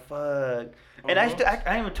 I'm like, fuck. And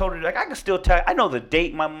I even told her, like, I can still tell. I know the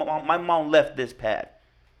date my mom left this pad.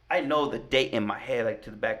 I know the date in my head, like to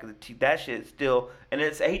the back of the teeth. That shit still, and I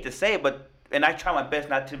hate to say it, but. And I try my best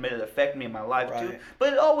not to let it affect me in my life too,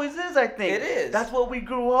 but it always is. I think it is. That's what we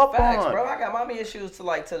grew up Facts, on, bro. I got mommy issues to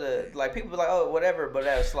people be like, oh, whatever, but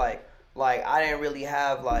that's like I didn't really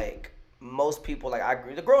have like most people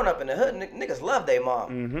like growing up in the hood, niggas love their mom.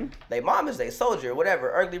 Mm-hmm. They mom is their soldier,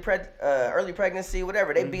 whatever. Early pregnancy,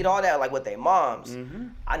 whatever. They beat all that like with their moms. Mm-hmm.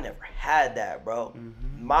 I never had that, bro.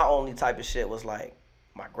 Mm-hmm. My only type of shit was like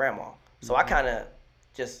my grandma. So I kind of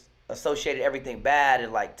just associated everything bad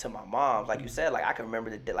and like to my mom. Like you said, like I can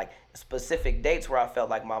remember like specific dates where I felt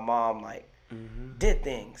like my mom like did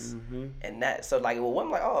things, and that so like well, I'm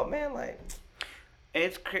like, oh man, like.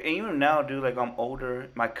 It's even now, dude, like I'm older.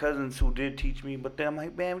 My cousins who did teach me, but then I'm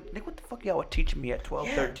like, man, Nick, what the fuck y'all were teaching me at 12,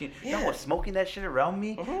 13? Y'all was smoking that shit around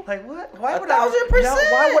me? Like, what? Why would 1,000%. Now,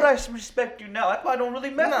 why would I respect you now? That's why I don't really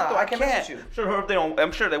mess with them. I can't mess with you.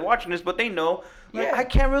 I'm sure they're watching this, but they know. Like, Yeah. I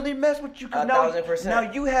can't really mess with you. 1,000%.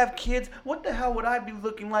 Now you have kids. What the hell would I be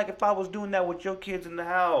looking like if I was doing that with your kids in the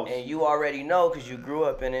house? And you already know because you grew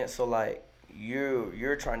up in it, so like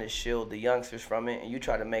you're trying to shield the youngsters from it, and you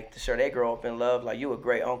try to make sure they grow up in love. Like you a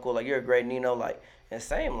great uncle, like you're a great Nino, like and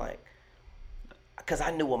same like, cause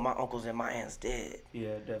I knew what my uncles and my aunts did. Yeah,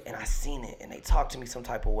 definitely. And I seen it, and they talked to me some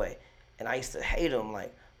type of way, and I used to hate them.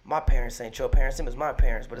 Like my parents ain't your parents, them is my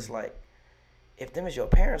parents, but it's like if them is your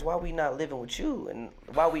parents, why we not living with you? And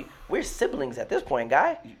why we're siblings at this point,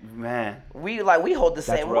 guy. Man. We hold the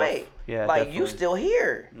same rough. weight. Yeah, like definitely. you still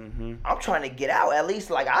here. Mm-hmm. I'm trying to get out. At least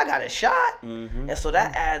like I got a shot. Mm-hmm. And so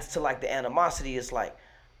that adds to like the animosity. It's like,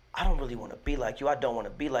 I don't really want to be like you. I don't want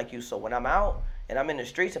to be like you. So when I'm out and I'm in the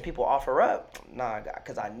streets and people offer up, nah,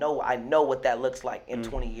 because I know what that looks like in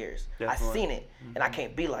 20 years. Definitely. I seen it, and I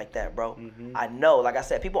can't be like that, bro. I know. Like I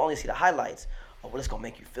said, people only see the highlights. Oh, well, it's gonna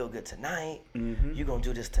make you feel good tonight. You gonna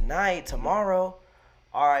do this tonight, tomorrow.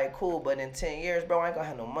 All right, cool. But in 10 years, bro, I ain't gonna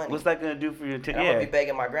have no money. What's that gonna do for you? I'm gonna be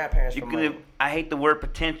begging my grandparents for money. I hate the word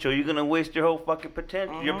potential. You're gonna waste your whole fucking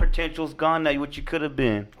potential. Your potential's gone now. What you could have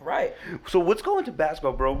been. Right. So let's go into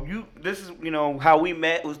basketball, bro. This is how we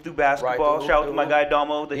met was through basketball. Right, Shout out to my guy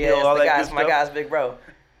Domo, the Hill, it's all the that guys, good stuff. my guy's big bro.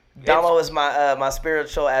 Damo is my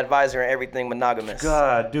spiritual advisor and everything monogamous.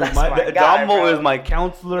 God, dude, That's my guy, Domo bro. is my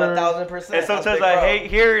counselor. 1000%. And sometimes That's I big bro.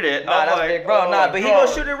 hate hearing it. Nah, I'm that's like, big bro. But he bro.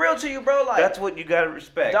 gonna shoot it real to you, bro. Like That's what you gotta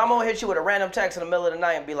respect. Damo will hit you with a random text in the middle of the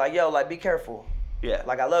night and be like, yo, like, be careful. Yeah.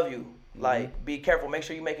 Like, I love you. Like, be careful. Make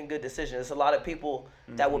sure you're making good decisions. There's a lot of people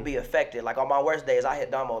that will be affected. Like, on my worst days, I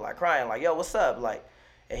hit Damo, like, crying. Like, yo, what's up? Like,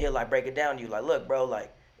 and he'll, like, break it down to you. Like, look, bro,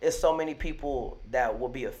 like, it's so many people that will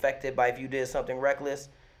be affected by if you did something reckless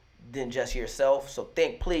than just yourself. So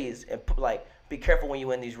think, please, and, like, be careful when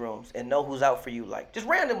you in these rooms and know who's out for you. Like, just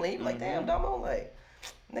randomly, you be like, damn, Damo, like,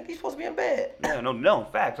 nigga, you supposed to be in bed. Yeah, no,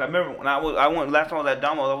 facts. I remember when I went last time I was at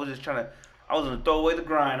Domo, I was just trying to, I was gonna throw away the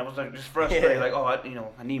grind. I was like just frustrated, like, oh,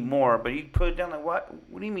 I need more. But you put it down like, what?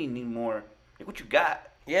 What do you mean need more? Like, what you got?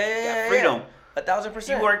 Yeah, freedom. 1,000%.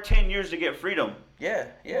 You worked 10 years to get freedom. Yeah.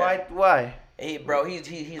 Why? He's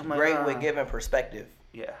like, great with giving perspective.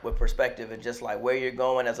 Yeah. With perspective and just like where you're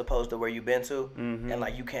going as opposed to where you've been to, and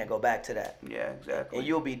like you can't go back to that. Yeah, exactly. And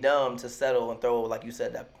you'll be dumb to settle and throw, like you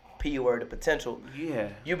said, that P word, the potential. Yeah.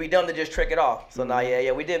 You'll be dumb to just trick it off. So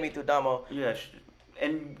we did meet through Damo. Yeah,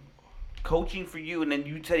 and coaching for you, and then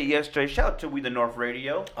you said it yesterday. Shout out to We the North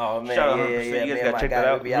Radio. Oh man, Shout out 100%. yeah. You Me guys and gotta my check guy, that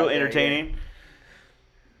out. we be out Real there, entertaining. yeah.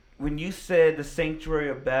 When you said the sanctuary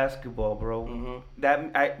of basketball, bro,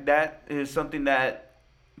 that is something that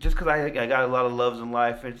just because I got a lot of loves in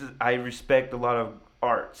life, it's just, I respect a lot of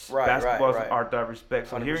arts. Basketball is an art that I respect.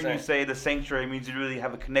 So 100%. hearing you say the sanctuary means you really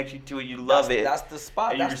have a connection to it. You love it. That's the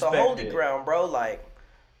spot. and you That's the respect holy it. ground, bro. Like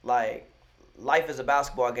life is a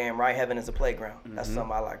basketball game, right? Heaven is a playground. That's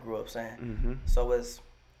something I like grew up saying. So it's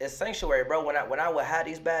sanctuary, bro. When I would have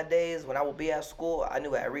these bad days, when I would be at school, I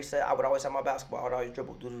knew at recess I would always have my basketball. I would always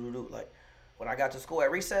dribble, do. Like when I got to school at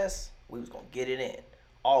recess, we was gonna get it in,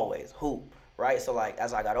 always hoop, right? So like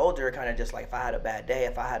as I got older, it kind of just like if I had a bad day,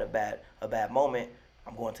 if I had a bad moment,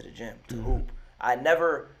 I'm going to the gym to hoop. I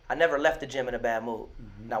never left the gym in a bad mood.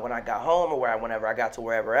 Now when I got home or whenever I got to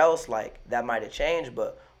wherever else, like that might have changed,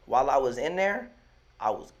 but while I was in there, I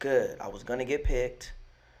was good. I was gonna get picked.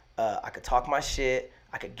 I could talk my shit.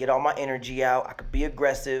 I could get all my energy out. I could be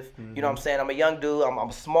aggressive. You know what I'm saying? I'm a young dude.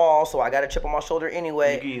 I'm small, so I got a chip on my shoulder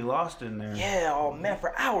anyway. You get lost in there. Yeah, oh man,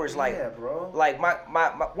 for hours. Like, Yeah, bro. Like my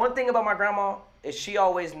one thing about my grandma is she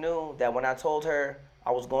always knew that when I told her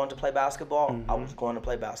I was going to play basketball, I was going to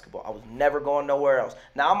play basketball. I was never going nowhere else.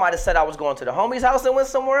 Now I might have said I was going to the homie's house and went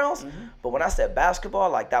somewhere else, but when I said basketball,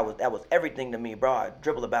 like that was everything to me, bro. I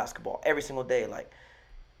dribbled a basketball every single day, like.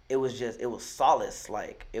 It was solace,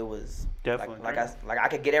 like it was Definitely. like I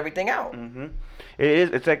could get everything out. It is.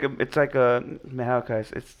 It's like a man. How can I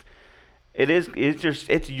say?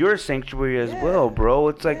 It's your sanctuary as well, bro.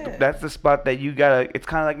 It's like that's the spot that you gotta. It's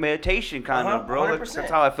kind of like meditation, kind of, bro. Like, 100%.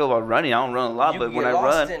 that's how I feel about running. I don't run a lot, but when I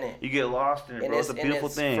run, you get lost in it, And bro. It's a beautiful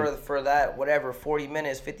thing. For that whatever 40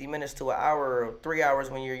 minutes, 50 minutes to an hour, or 3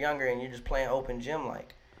 hours when you're younger and you're just playing open gym,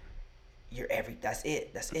 like. That's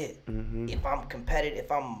it. If I'm competitive, if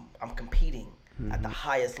I'm competing at the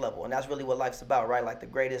highest level, and that's really what life's about, right? Like the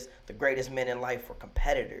greatest men in life were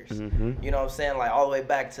competitors. You know what I'm saying? Like all the way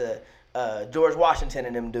back to George Washington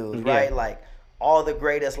and them dudes, right? Like all the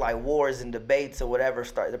greatest like wars and debates or whatever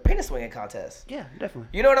start the penis swinging contest. Yeah, definitely.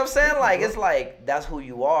 You know what I'm saying? Like it's like that's who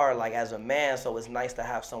you are, like as a man. So it's nice to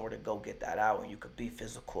have somewhere to go get that out, and you could be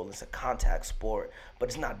physical. It's a contact sport, but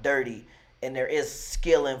it's not dirty. And there is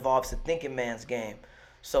skill involved. It's a thinking man's game.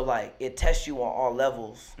 So, like, it tests you on all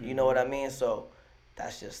levels. You know what I mean? So,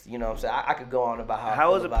 that's just, you know what I'm saying? I could go on about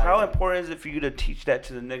how important is it for you to teach that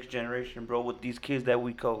to the next generation, bro, with these kids that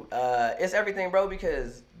we coach? It's everything, bro,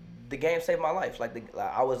 because the game saved my life. Like,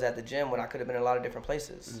 I was at the gym when I could have been in a lot of different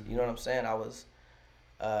places. You know what I'm saying? I was,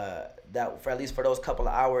 that for at least for those couple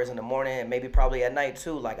of hours in the morning and maybe probably at night,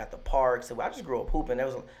 too, like at the parks. I just grew up hooping.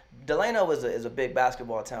 Delano is a big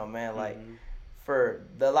basketball town, man. Like, for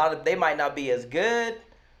a lot of, they might not be as good,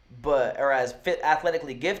 or as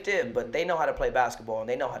athletically gifted, but they know how to play basketball and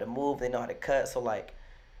they know how to move, they know how to cut. So like,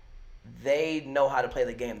 they know how to play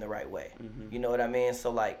the game the right way. You know what I mean?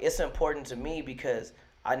 So like, it's important to me because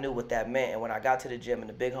I knew what that meant. And when I got to the gym and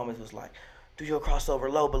the big homies was like, do your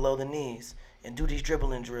crossover low below the knees and do these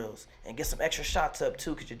dribbling drills and get some extra shots up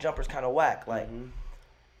too because your jumper's kind of whack. Like,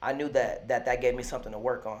 I knew that gave me something to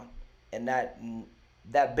work on, and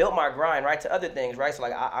that built my grind, right, to other things, right? So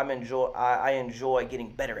like, I enjoy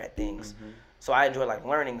getting better at things. So I enjoy like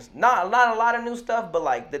learning, not a lot of new stuff, but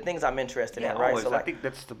like the things I'm interested in, right? Always. So like, I think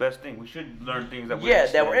that's the best thing. We should learn things that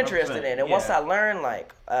we're interested in. And once I learned,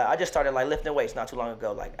 like, I just started like lifting weights not too long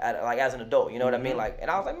ago, like as an adult, you know what I mean? Like,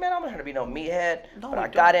 and I was like, man, I'm not trying to be no meathead. But I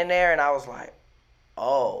got in there and I was like,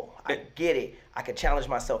 oh, I get it. I could challenge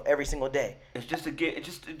myself every single day. It's just to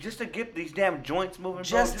get these damn joints moving.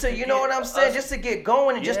 Just to you know what I'm saying? Just to get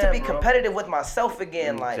going and just to be competitive with myself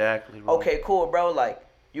again. Exactly, like, bro. Okay, cool, bro. Like,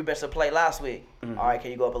 you missed a play last week. All right,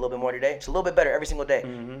 can you go up a little bit more today? It's a little bit better every single day.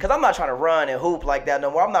 Because I'm not trying to run and hoop like that no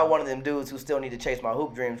more. I'm not one of them dudes who still need to chase my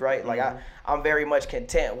hoop dreams, right? Like, I'm very much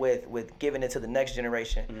content with giving it to the next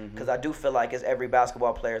generation. Because I do feel like it's every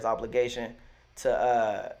basketball player's obligation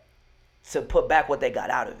to put back what they got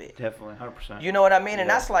out of it. Definitely, 100%. You know what I mean? And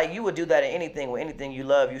that's like, you would do that in anything. With anything you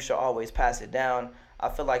love, you should always pass it down. I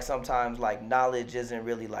feel like sometimes like knowledge isn't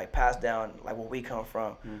really like passed down like where we come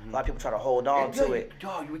from. A lot of people try to hold on to it.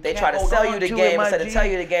 They try to sell you the game instead of tell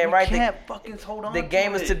you the game, right? You can't fucking hold on to it. The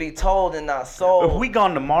game is to be told and not sold. If we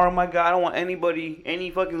gone tomorrow, my God, I don't want any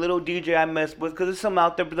fucking little DJ I mess with, because there's some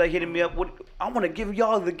out there like hitting me up. I want to give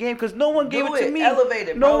y'all the game because no one gave it to me. Elevate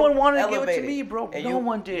it, bro. No one wanted to give it to me, bro. No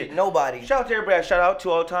one did. Nobody. Shout out to everybody I shout out to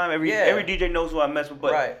all the time. Every DJ knows who I mess with,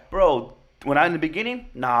 but bro, when I in the beginning,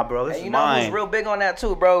 nah, bro, this is mine. You know who's real big on that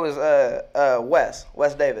too, bro? Is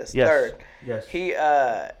Wes Davis, third. Yes.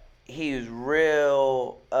 He's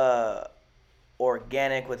real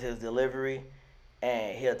organic with his delivery,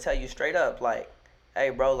 and he'll tell you straight up like, hey,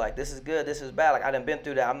 bro, like, this is good, this is bad. Like, I done been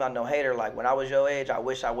through that. I'm not no hater. Like, when I was your age, I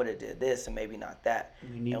wish I would have did this and maybe not that.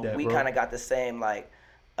 We kind of got the same like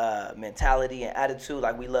mentality and attitude.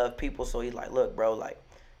 Like, we love people. So he's like, look, bro, like,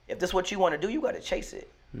 if this is what you want to do, you got to chase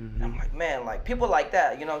it. And I'm like, man, like, people like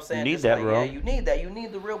that, you know what I'm saying? You need just that, like, bro. Yeah, you need that. You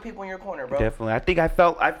need the real people in your corner, bro. Definitely. I think I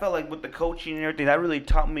felt like with the coaching and everything, that really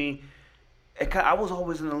taught me. I was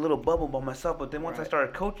always in a little bubble by myself, but then once I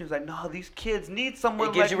started coaching, it's like, no, these kids need someone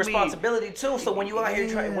like me. It gives you responsibility too. So when you out here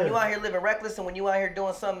when you out here living reckless, and when you out here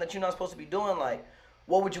doing something that you're not supposed to be doing, like,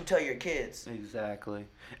 what would you tell your kids? Exactly.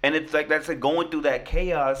 And it's like, that's like going through that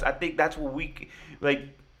chaos. I think that's what we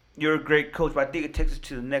like. You're a great coach, but I think it takes us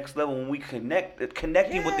to the next level when we connecting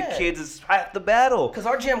with the kids is half the battle. Because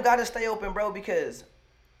our gym got to stay open, bro, because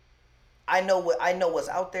I know what's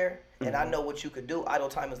out there, and I know what you could do. Idle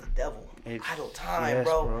time is the devil. Idle time,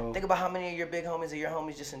 bro. Think about how many of your big homies or your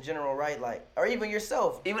homies just in general, right? Like, or even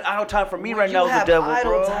yourself. Even idle time for me right now is the devil,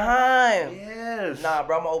 bro. Idle time. Yes. Nah,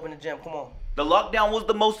 bro, I'm going to open the gym. Come on. The lockdown was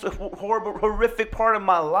the most horrific part of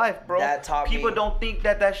my life, bro. That taught People me. don't think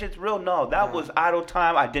that shit's real. No, that was idle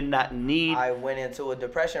time. I did not need. I went into a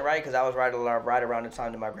depression, right? Because I was right around the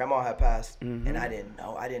time that my grandma had passed, and I didn't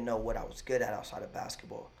know what I was good at outside of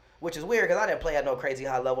basketball. Which is weird, because I didn't play at no crazy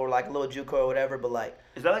high level, like a little JUCO or whatever, but like...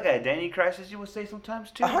 Is that like an identity crisis you would say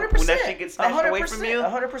sometimes, too? 100%. When that shit gets snatched away from you?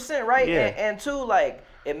 100%, right? Yeah. And two, like,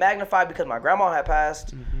 it magnified because my grandma had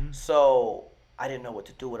passed, so I didn't know what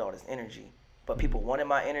to do with all this energy. But people wanted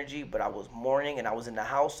my energy, but I was mourning, and I was in the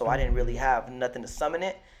house, so I didn't really have nothing to summon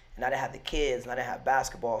it, and I didn't have the kids, and I didn't have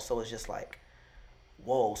basketball, so it's just like...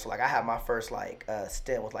 Whoa. So, like, I had my first, like,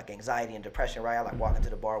 stint with, like, anxiety and depression, right? I, like, walked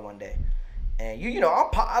into the bar one day. And, you know,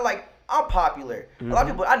 I'm popular. A lot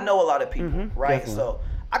of people, I know a lot of people, right? Definitely. So,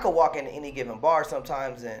 I could walk into any given bar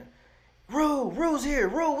sometimes and, Rue's here.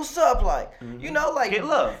 Rue, what's up? Like, you know, like... Get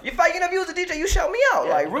love. If you was a DJ, you shout me out.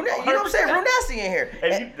 Yeah, like, Rue, you know what I'm saying? Rue Nasty in here.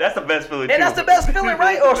 And that's the best feeling, and that's the best feeling,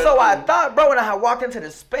 right? Or so I thought, bro, when I had walked into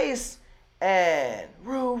the space... And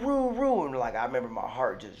Rue, and like I remember my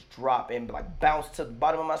heart just dropped and like bounced to the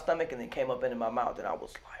bottom of my stomach and then came up into my mouth, and I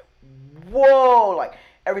was like, whoa, like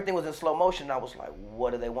everything was in slow motion. And I was like, what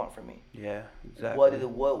do they want from me? Yeah, exactly. What?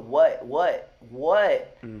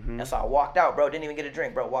 And so I walked out, bro. Didn't even get a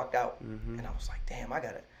drink, bro. Walked out, and I was like, damn, I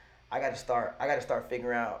gotta start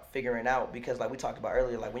figuring out because like we talked about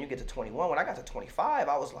earlier, like when you get to 21, when I got to 25,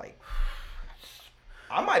 I was like,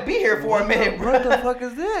 I might be here for a minute, bro. What the fuck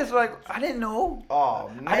is this? Like, I didn't know. Oh,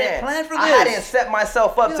 man. I didn't plan for this. I didn't set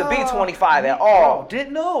myself up to be 25 at all. Bro,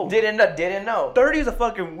 didn't know. Didn't know. 30 is a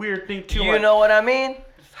fucking weird thing, too. You know what I mean?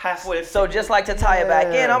 Halfway. So just like to tie it back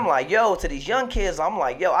in, I'm like, yo, to these young kids, I'm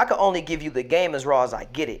like, yo, I can only give you the game as raw as I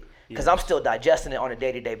get it. because I'm still digesting it on a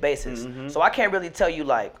day-to-day basis. So I can't really tell you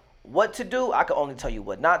like what to do. I can only tell you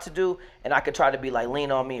what not to do, and I could try to be like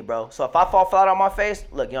lean on me, bro. So if I fall flat on my face,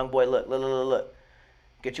 look, young boy, look.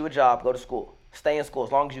 Get you a job, go to school, stay in school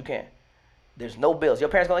as long as you can. There's no bills. Your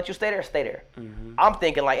parents gonna let you stay there? Stay there. I'm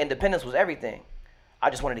thinking like independence was everything. I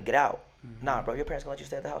just wanted to get out. Nah, bro, your parents gonna let you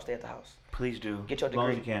stay at the house. Stay at the house. Please do. Get your As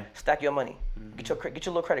long as degree. you can. Stack your money. Get your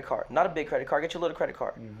little credit card. Not a big credit card. Get your little credit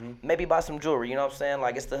card. Maybe buy some jewelry. You know what I'm saying?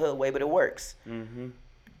 Like it's the hood way, but it works.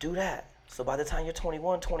 Do that. So by the time you're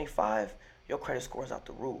 21, 25, your credit score is out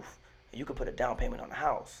the roof. And you could put a down payment on a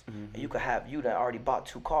house. And you could have you that already bought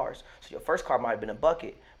 2 cars. So your first car might have been a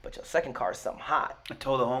bucket, but your second car is something hot. I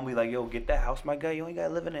told the homie like, yo, get that house, my guy. You ain't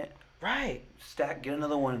gotta live in it. Right. Stack, get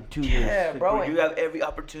another one in 2 years. Yeah, Like, bro. You have every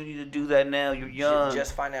opportunity to do that now. You're young.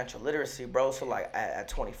 Just financial literacy, bro. So like at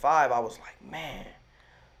 25, I was like, man.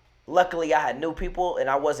 Luckily, I had new people and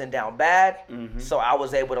I wasn't down bad, so I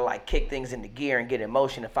was able to like kick things into gear and get in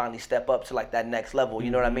motion and finally step up to like that next level. You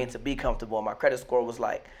know what I mean? To be comfortable. And my credit score was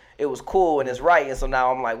like, it was cool and it's right. And so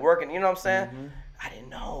now I'm like working. You know what I'm saying? I didn't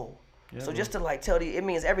know. Yeah, So just to like tell you, it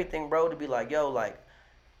means everything, bro. To be like, yo, like.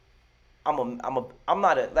 I'm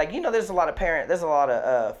not a, like, you know, there's a lot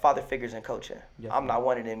of father figures in coaching. Definitely. I'm not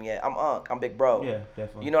one of them yet. I'm Unc. I'm big bro. Yeah,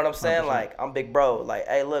 definitely. You know what I'm saying? 100%. Like, I'm big bro. Like,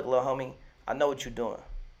 hey, look, little homie, I know what you're doing.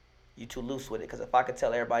 You too loose with it, because if I could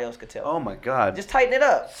tell, everybody else could tell. Oh my God. Just tighten it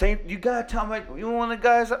up. Same. You gotta tell my. You one of the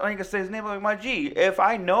guys. I ain't gonna say his name, but my G. If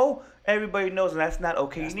I know, everybody knows, and that's not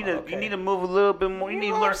okay. That's you need not to. okay. You need to move a little bit more. You need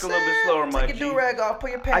know to what lurk a I'm little bit saying? slower, my Take G. your do-rag off,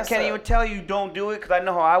 put your I pants can't up. even tell you don't do it because I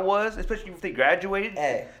know how I was, especially if they graduated.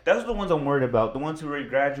 Hey. Those are the ones I'm worried about. The ones who already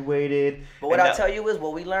graduated. But what I tell you is,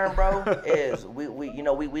 what we learned, bro, is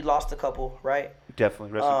we lost a couple, right?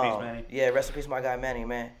 Definitely. Rest in peace, Manny. Yeah, rest in peace, my guy Manny,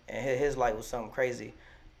 man. And his life was something crazy.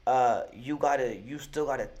 You still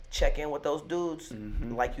gotta check in with those dudes,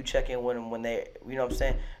 like you check in with them when they, you know what I'm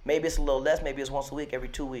saying? Maybe it's a little less, maybe it's once a week, every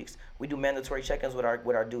 2 weeks. We do mandatory check-ins with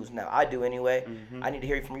our dudes now. I do anyway. I need to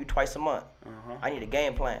hear from you twice a month. I need a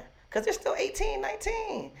game plan. Cause they're still 18,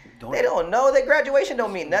 19. They don't know. Their graduation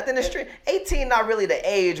don't mean nothing. The street 18 not really the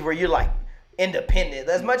age where you're like independent.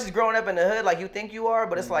 As much as growing up in the hood like you think you are,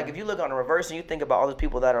 but it's like if you look on the reverse and you think about all those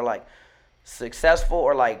people that are like successful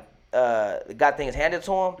or like got things handed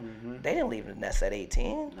to them, they didn't leave the nest at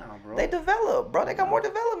 18. Nah, bro. They developed, bro. They got more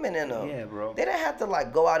development in them. Yeah, bro. They didn't have to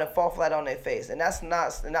like go out and fall flat on their face, and that's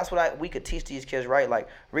what we could teach these kids, right? Like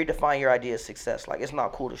redefine your idea of success. Like it's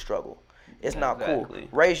not cool to struggle. It's not cool.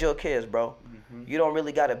 Raise your kids, bro. You don't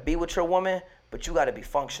really gotta be with your woman, but you gotta be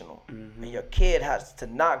functional, and your kid has to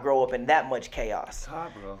not grow up in that much chaos.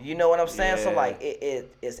 Bro. You know what I'm saying? So Yeah. like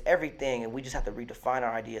it's everything, and we just have to redefine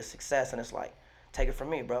our idea of success. And it's like, take it from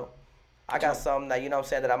me, bro. I got something that, you know what I'm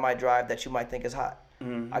saying, that I might drive that you might think is hot.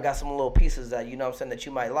 I got some little pieces that, you know what I'm saying, that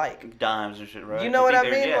you might like. Dimes and shit, right? You know what I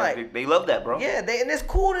They're- mean? Yeah, Like- they love that, bro. Yeah, and it's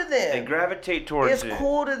cool to them. They gravitate towards It's it.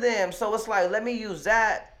 cool to them. So it's like, let me use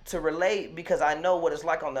that to relate, because I know what it's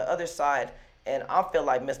like on the other side. And I feel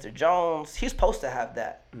like Mr. Jones, he's supposed to have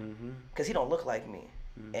that, because he don't look like me.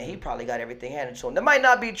 And he probably got everything handed to him. That might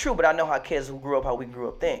not be true, but I know how kids who grew up how we grew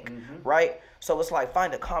up think, right? So it's like,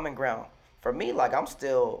 find a common ground. For me, like, I'm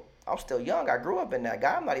still young. I grew up in that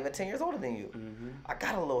guy. I'm not even 10 years older than you. I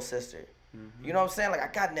got a little sister. You know what I'm saying? Like, I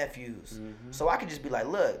got nephews. So I could just be like,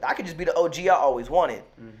 look, I could just be the OG I always wanted.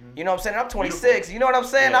 You know what I'm saying? I'm 26. You know what I'm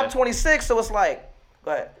saying? Yeah. I'm 26, so it's like,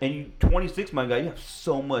 go ahead. And you 26, my guy, you have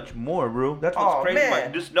so much more, bro. That's what's Oh, crazy. man.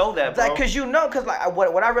 Like, just know that, bro. Like, cause like,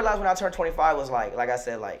 what I realized when I turned 25 was like I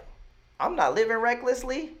said, like, I'm not living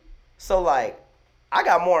recklessly. So like, I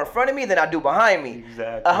got more in front of me than I do behind me.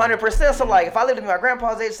 Exactly. 100%. So like, if I lived at my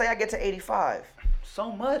grandpa's age, say I get to 85. So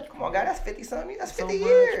much. Come on, guy, that's 50 something. That's 50 so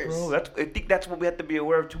years. Much, bro. I think that's what we have to be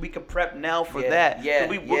aware of too. We can prep now for Yeah, that. yeah, So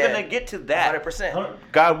we're yeah. gonna get to that. 100%.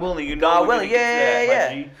 God willing, you know. God we're willing, gonna get to that,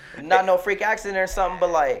 my yeah. G. Not no freak accident or something, but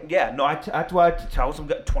like, Yeah, no, that's why I tell some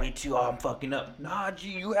guy 22. Oh, I'm fucking up. Nah, G,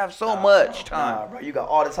 you have so much time. nah, bro, you got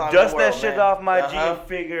all the time. Dust in the world, that shit man. off, my G, Uh-huh. and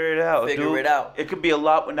figure it out. Figure dude. it out. It could be a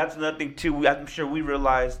lot, and that's another thing too. I'm sure we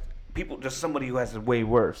realized people, just somebody who has it way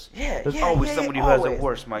worse. Yeah, There's yeah, always yeah, somebody yeah, who has always. it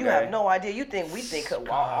worse, my you guy. have no idea. We think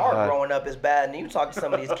our growing up is bad, and then you talk to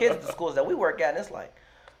some of these kids at the schools that we work at, and it's like,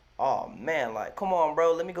 oh man, like, come on,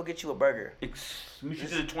 bro, let me go get you a burger. You should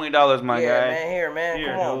do the $20, my yeah, guy. man, here,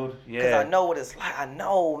 come on, dude. because Yeah. I know what it's like. I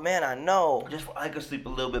know, man, I know. Just I could sleep a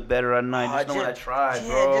little bit better at night. Just knowing I tried,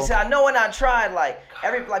 yeah, bro. I know when I tried. Like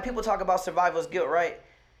people talk about survivor's guilt, right?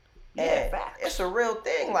 Yeah, And facts. it's a real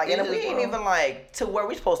thing. Like, It and is, we ain't bro. even like to where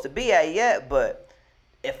we supposed to be at yet. But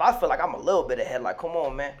if I feel like I'm a little bit ahead, like, come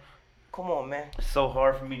on, man. Come on, man. It's so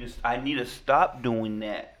hard for me to. I need to stop doing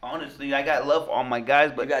that. Honestly, I got love for all my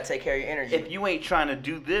guys, but You gotta take care of your energy. if you ain't trying to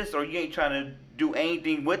do this or you ain't trying to do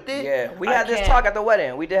anything with it, Yeah, we I had this can't- talk at the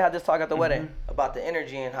wedding. We did have this talk at the wedding about the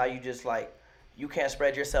energy and how you just like, you can't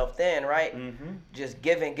spread yourself thin, right? Just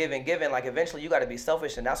giving. Like eventually you got to be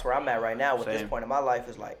selfish, and that's where I'm at right now with this Same. point in my life.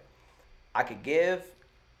 Is like, I could give,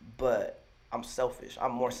 but I'm selfish.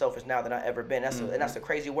 I'm more selfish now than I ever been. And that's a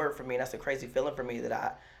crazy word for me. And that's a crazy feeling for me that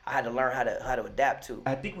I had to learn how to adapt to.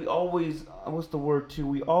 I think we always, what's the word too?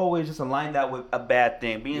 We always just align that with a bad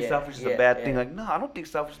thing. Being Yeah, selfish is yeah, a bad yeah. thing. Like, no, I don't think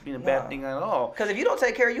selfish being a bad Nah. thing at all. Because if you don't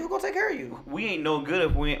take care of you, who gonna take care of you? We ain't no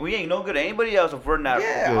good if we ain't no good at anybody else if we're not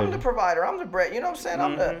Yeah, good. I'm the provider. I'm the bread. You know what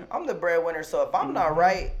I'm saying? I'm the breadwinner. So if I'm not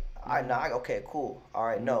right, okay, cool. All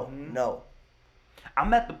right, no.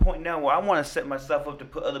 I'm at the point now where I want to set myself up to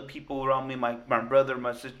put other people around me, my brother,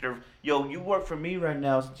 my sister. Yo, you work for me right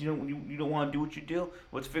now. Since you don't want to do what you do.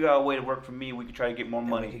 Let's figure out a way to work for me. We can try to get more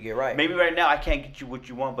money. we can get right. Maybe right now I can't get you what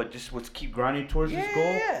you want, but just let's keep grinding towards this goal,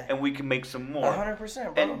 Yeah. and we can make some more.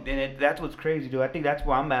 100%, bro. And that's what's crazy, dude. I think that's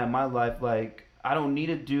where I'm at in my life. Like, I don't need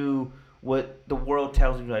to do what the world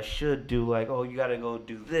tells me I should do. Like, oh, you gotta go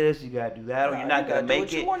do this, you gotta do that, or Nah, you're not you gonna gotta do make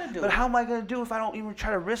what you it. wanna do. But how am I gonna do if I don't even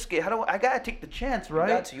try to risk it? I gotta take the chance,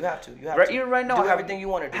 right? You have to. Right, even right now, do I have- everything you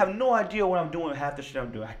want to do. I have no idea what I'm doing. Half the shit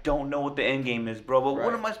I'm doing, I don't know what the end game is, bro. But what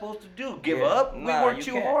Right. am I supposed to do? Give Yeah. up? Nah, We work you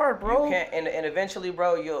too can't. hard, bro. You can't. And eventually,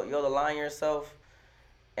 bro, you'll align yourself,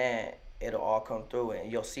 and it'll all come through,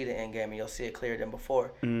 and you'll see the end game, and you'll see it clearer than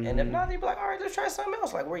before. And if not, you'll be like, all right, let's try something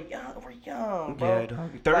else. Like we're young, bro. Yeah,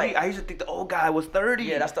 dog. 30. Like, I used to think the old guy was 30.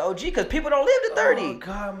 yeah, that's the OG, because people don't live to 30. Oh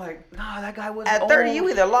God, I'm like, nah, that guy was At 30, old. you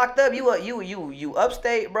either locked up, you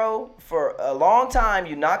upstate, bro, for a long time.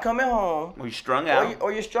 You not coming home, Or you strung out.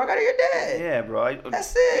 or you're struck out of your dad. Yeah, bro.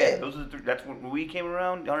 That's it. Yeah, those are that's when we came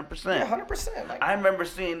around, 100%. Yeah, 100%. Like, I remember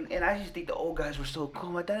seeing, and I used to think the old guys were so cool.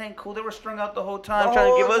 I'm like, that ain't cool. They were strung out the whole time, The trying to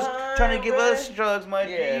whole give us time, drugs, my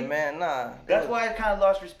yeah, G. man, nah. That's why I kind of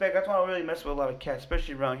lost respect. That's why I don't really mess with a lot of cats,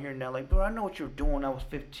 especially around here now. Like, bro, I know what you were doing when I was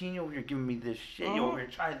 15. You over here giving me this shit. You over here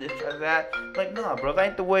trying this, try that. Like, nah, bro, that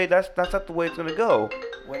ain't the way. That's not the way it's gonna go.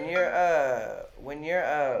 When your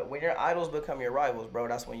idols become your rivals, bro,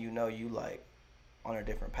 that's when you know you like on a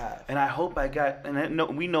different path. And I hope I got, and I know,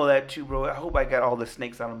 we know that too, bro. I hope I got all the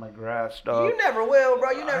snakes out of my grass, dog. You never will,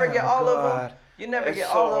 bro. You never get all of them. You never It's get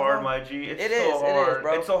so all hard, of them. my G. It's It so is, hard.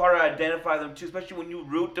 bro. It's so hard to identify them too, especially when you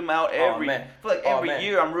root them out every. man. I feel like Oh, every man.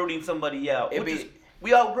 year I'm rooting somebody out. It Which be- is,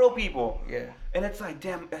 we outgrow people. Yeah. And it's like,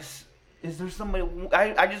 damn, is there somebody?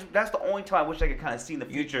 I just that's the only time I wish I could kind of see in the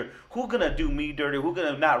future who's gonna do me dirty, who's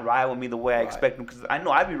gonna not ride with me the way I expect them, because I know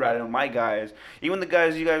I be riding with my guys, even the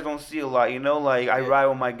guys you guys don't see a lot, you know, like I ride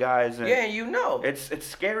with my guys, and Yeah, you know. it's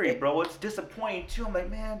scary, bro. It's disappointing too. I'm like,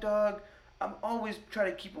 man, dog, I'm always trying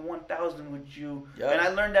to keep it 1,000 with you, Yup. and I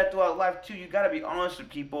learned that throughout life too. You gotta be honest with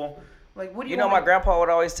people. Like, what do you? You know, want my me- grandpa would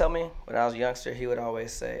always tell me when I was a youngster. He would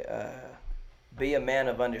always say, "Be a man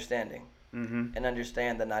of understanding, and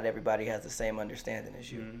understand that not everybody has the same understanding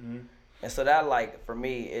as you." And so that, like, for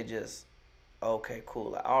me, it just, okay,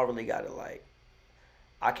 cool. I don't really gotta like.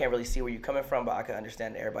 I can't really see where you're coming from, but I can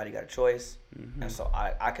understand that everybody got a choice, and so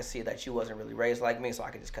I could see that you wasn't really raised like me, so I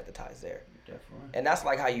could just cut the ties there. Definitely. And that's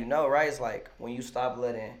like how you know, right? It's like when you stop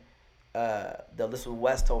letting, this is what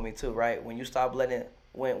Wes told me too, right? When you stop letting,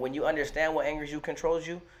 when you understand what angers you controls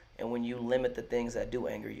you, and when you limit the things that do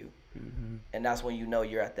anger you, and that's when you know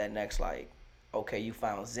you're at that next, like, okay, you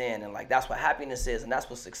found Zen, and like that's what happiness is, and that's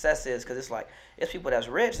what success is, because it's like it's people that's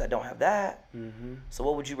rich that don't have that. So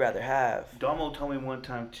what would you rather have? Domo told me one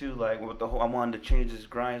time too, like with the whole I wanted to change his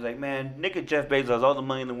grind. He's like, man, nigga Jeff Bezos has all the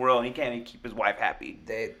money in the world and he can't even keep his wife happy.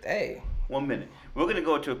 Hey, 1 minute. We're gonna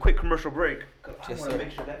go to a quick commercial break because I Yes, want to sir.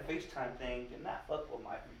 make sure that FaceTime thing did not fuck with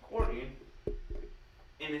my recording,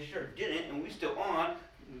 and it sure didn't, and we still on.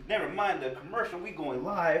 Never mind the commercial, we going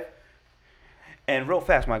live. And real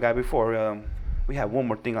fast, my guy, before we have one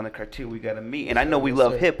more thing on the cartoon we gotta meet, and I know we Yes,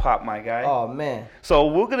 love sir. hip hop, my guy. oh man, So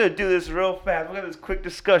we're gonna do this real fast. We're gonna do this quick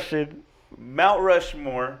discussion. Mount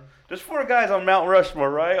Rushmore. There's 4 guys on Mount Rushmore,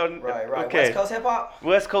 right? right. Okay. West Coast hip hop.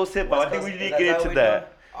 West Coast hip hop. I think we need to get into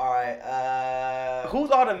that. All right. Who's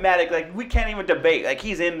automatic? Like we can't even debate. Like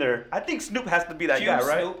he's in there. I think Snoop has to be that guy,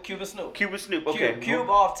 right? Cuban Snoop. Cuban Snoop. Okay. Cube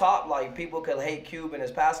off top, like people could hate Cube in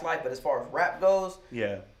his past life, but as far as rap goes,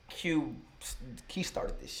 Yeah. Cube, he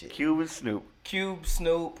started this shit. Cuban Snoop. Cube,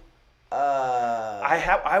 Snoop.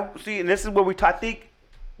 I see, and this is where I think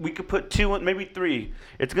we could put 2 and maybe 3.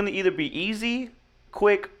 It's gonna either be Easy,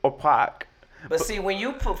 Quick, or Pac. But see, when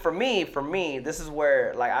you put for me, this is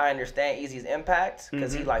where like I understand Eazy's impact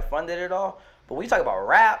because he like funded it all. But when you talk about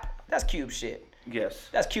rap, that's Cube shit. Yes.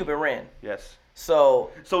 That's Cuban Ren. Yes. So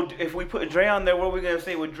if we put Dre on there, what are we gonna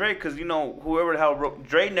say with Dre? Because whoever the hell wrote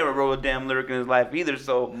Dre never wrote a damn lyric in his life either.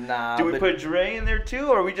 So Nah, do we but- put Dre in there too,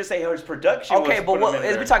 or we just say his production? okay, was but put what him in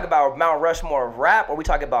is there? we talking about Mount Rushmore of rap, or we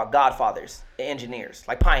talking about godfathers, the engineers,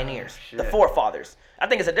 like pioneers, the shit. forefathers? I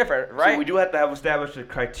think it's a different, right? So we do have to have established a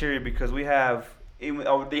criteria because we have.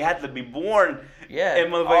 They had to be born. Yeah.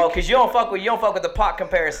 And Oh, because you don't fuck with the Pac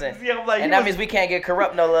comparison. Yeah, I'm like, and he that was- means we can't get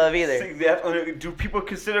Corrupt no love either. Do people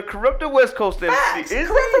consider Corrupt a West Coast Facts. MC? Is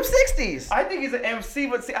Corrupt he? from '60s. I think he's an MC,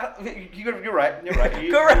 but see, you're right. You're right.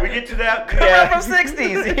 Corrupt. We get to that. Corrupt from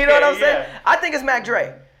 '60s. You know what I'm saying? Yeah. I think it's Mac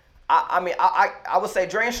Dre. I would say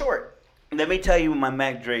Dre and Short. Let me tell you my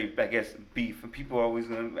Mac Dre, I guess, beef. And people are always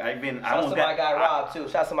gonna. I Shout out to my guy Rob too.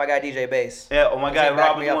 Shout out to my guy DJ Bass. Yeah, oh my guy He backed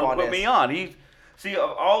Rob me was up the one on who put this. me on.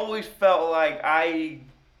 I've always felt like I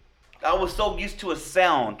was so used to a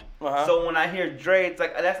sound. Uh-huh. So when I hear Dre, it's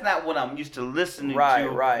like that's not what I'm used to listening Right, to.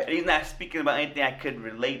 right. And he's not speaking about anything I could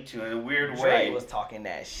relate to in a weird Dre way. was talking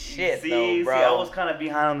that shit See, though, bro. I was kind of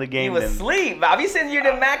behind on the game. He was then. asleep. Have you seen your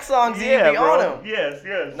the Mac songs? Yeah, He be bro. on him.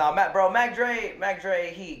 Yes. Nah, Mac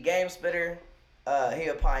Dre, he game spitter. He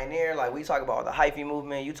a pioneer. Like we talk about the hyphy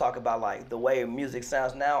movement. You talk about like the way music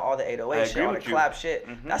sounds now, all the 808 shit, agree all the with you. clap shit.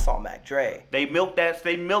 That's all Mac Dre. They milked that.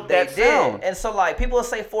 They milked They that did. sound. And so like people will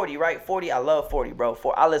say 40, right? 40, I love 40, bro.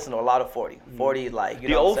 I listen to a lot of 40. 40 like you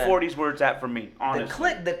The know old what I'm saying? 40s where it's at for me.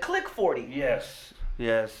 Honestly. The click 40. Yes.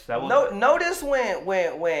 That was. Notice when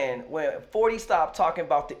 40 stopped talking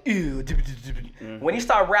about the ew, when he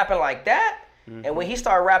started rapping like that, and when he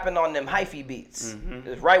started rapping on them hyphy beats, it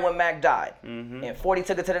was right when Mac died, and 40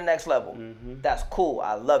 took it to the next level. That's cool.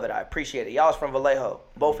 I love it. I appreciate it. Y'all's from Vallejo.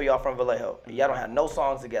 Both of y'all from Vallejo. Y'all don't have no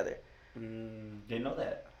songs together. Didn't know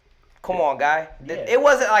that. Come on, guy. Yeah. It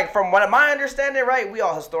wasn't like from what my understanding, right? We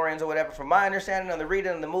all historians or whatever. From my understanding of the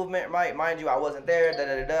reading of the movement, right? Mind you, I wasn't there.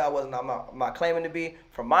 I'm not claiming to be.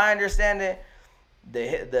 From my understanding,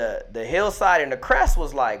 the hillside and the crest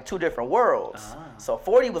was like two different worlds. So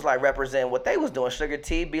 40 was like representing what they was doing. Sugar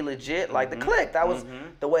T, Be Legit, like the clique. That was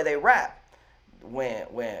the way they rap.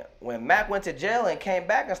 When Mac went to jail and came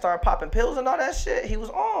back and started popping pills and all that shit, he was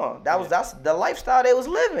on. That's the lifestyle they was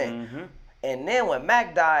living. And then when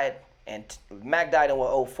Mac died, and Mac died in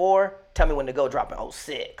what 04. Tell me when to go drop in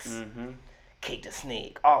 06. Kick the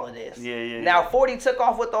Sneak, all of this. Now 40 took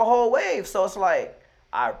off with the whole wave, so it's like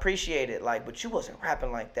I appreciate it, like, but you wasn't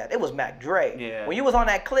rapping like that. It was Mac Dre. Yeah. When you was on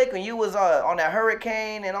that click, when you was on that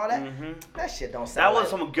Hurricane and all that, that shit don't sound. That was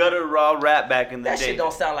some gutter raw rap back in the that day. shit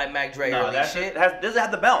don't sound like Mac Dre No, early that shit. doesn't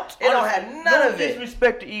have the bounce. It don't Honestly, have none no of it.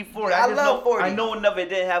 disrespect to E40. I just love know, 40. I know enough it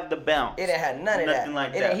didn't have the bounce. It didn't have none of that. Nothing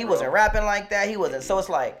like It- that, He bro. wasn't rapping like that. He wasn't. So it's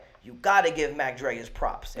like you gotta give Mac Dre his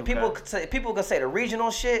props. And people could say the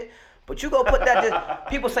regional shit, but you go put that.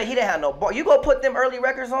 People say he didn't have no bar. You go put them early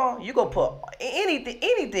records on. You go put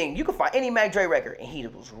anything. You can find any Mac Dre record, and he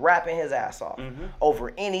was rapping his ass off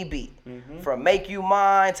over any beat, from "Make You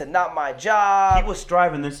Mine" to "Not My Job." He was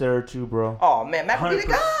striving this era too, bro. Oh man, Mac would be the 100%.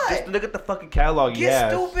 guy. Just look at the fucking catalog he Get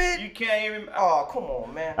has. stupid. You can't even. Oh come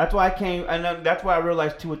on, man. That's why that's why I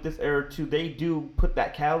realized too with this era too, they do put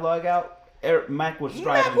that catalog out. Mac was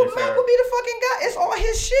striving Mac would this be era. the fucking guy. It's all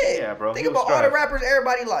his shit. Yeah, bro, Think he was about all the striving. rappers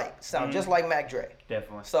everybody like sound just like Mac Dre.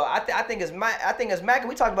 Definitely. So I think it's Mac. And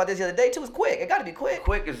we talked about this the other day too. It's quick. It got to be quick.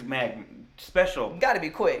 Quick is Mac special. Got to be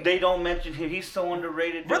quick. They don't mention him. He's so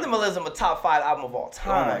underrated. Rhythmalism, a top 5 album of all Oh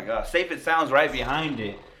my time. god. Safe It Sounds right behind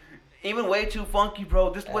it. Even Way Too Funky, bro.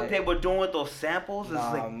 This what Hey. they were doing with those samples. Is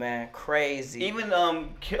Nah, like man, crazy. even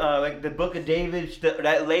like the Book of David,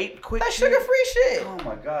 that late quick. that shit. sugar-free shit. Oh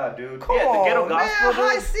my god, dude. Come yeah, on, the ghetto man. gospel.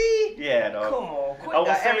 High dude. C. Yeah, dog. Come on, quick. I was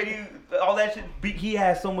got saying everything. all that shit. He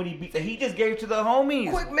has so many beats that he just gave to the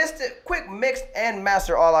homies. Quick mixed and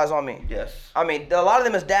master All Eyes on Me. Yes. I mean, a lot of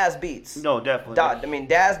them is Daz beats. No, definitely.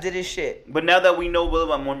 Daz did his shit. But now that we know a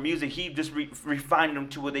little bit more music, he just refined them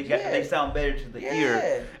to where they Yeah. they sound better to the Yeah.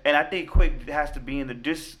 ear. And I think Quick has to be in the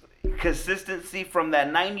consistency from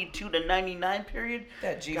that 92 to 99 period.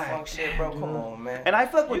 That G God Funk shit, bro. Come on, man. And I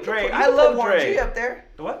fuck with Dre. You I can love put Warren Dre. G up there.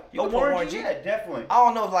 What? You can put Warren Warren G? G. Yeah, definitely. I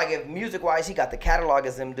don't know if music wise he got the catalog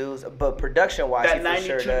as them dudes, but production wise he That for 92,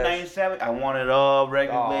 sure does. 97, I want it all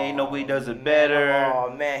regularly. Nobody does it better.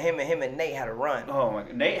 Oh man, him and Nate had a run. Oh my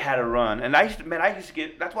god, Nate had a run, and I used to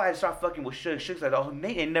get. That's why I started fucking with Suge. Suge's like, oh,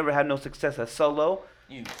 Nate ain't never had no success as solo.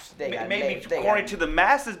 They got Maybe Nate. They corny got, to the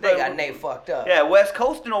masses, they but got Nate fucked up. Yeah, West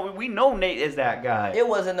Coast, we know Nate is that guy. It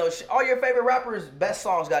wasn't no shit. All your favorite rappers' best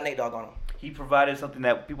songs got Nate Dogg on them. He provided something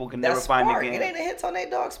that people can That's never find Spark. again. It ain't a hit till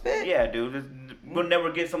Nate Dogg spit. Yeah, dude. we'll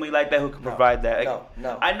never get somebody like that who can provide that.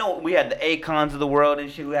 No. I know we had the Akons of the world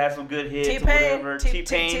and shit who had some good hits. T-Pain.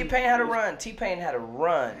 T-Pain had a run. T-Pain had a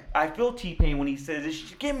run. I feel T-Pain when he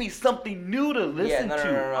says, give me something new to listen to.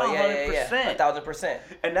 Yeah. 1,000%.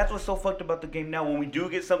 And that's what's so fucked about the game now. When we do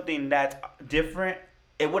get something that's different,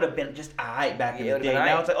 it would have been just alright back in the day.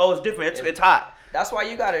 Now it's like, oh, it's different. It's hot. That's why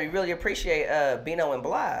you gotta really appreciate Bino and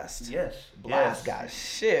Blast. Yes. Blast got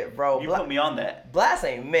shit, bro. You put me on that. Blast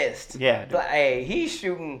ain't missed. Yeah. Hey, he's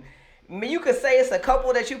shooting. I mean, you could say it's a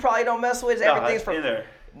couple that you probably don't mess with. Everything's from.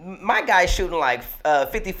 My guy's shooting like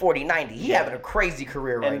 50, 40, 90. He having a crazy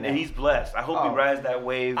career right now. And he's blessed. I hope he rides that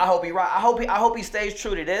wave. I hope he stays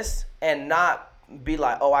true to this and not be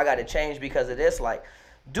like, oh, I got to change because of this. Like,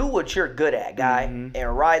 do what you're good at, guy,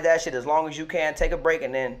 and ride that shit as long as you can. Take a break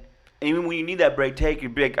and then. Even when you need that break, take it.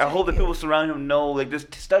 Break. I hope the people surrounding him know, like,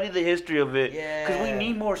 just study the history of it. Yeah. Because we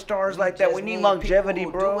need more stars like that. We need longevity,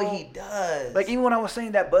 bro. Do what he does. Like, even when I was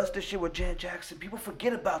saying that Busta shit with Janet Jackson, people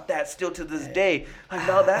forget about that still to this day. Like,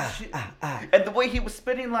 no, that shit. And the way he was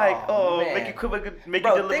spitting, like, make it quick, make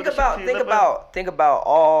bro, it deliver. Think about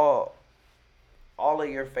all of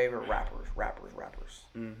your favorite rappers.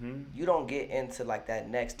 Mm-hmm. You don't get into, like, that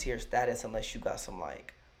next tier status unless you got some,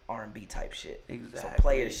 like, R&B type shit. Exactly. Some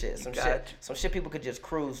player shit. Some shit people could just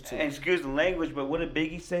cruise to. And excuse the language, but what did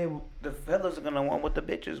Biggie say? The fellas are gonna want what the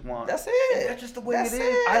bitches want. That's it. And that's just the way it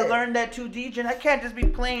is. I learned that too, DJ. I can't just be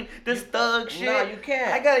playing this thug shit. No, you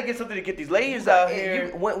can't. I gotta get something to get these ladies out here.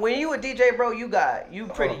 When you a DJ, bro, you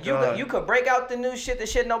could break out the new shit, the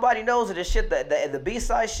shit nobody knows, or the shit the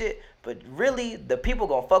B-side shit. But really, the people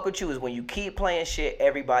gonna fuck with you is when you keep playing shit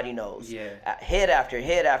everybody knows. Yeah. Hit after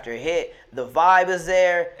hit after hit. The vibe is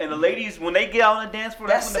there. And the ladies, when they get out on the dance floor,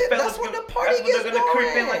 that's when the fellas the party gets they're gonna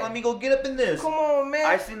creep in. Like, let me go get up in this. Come on, man.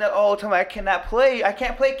 I seen that all the time. I can't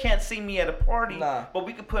play Can't See Me at a party. Nah. But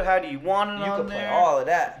we can put How Do You Want It on there. You can play all of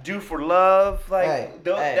that. Do For Love. Like, hey.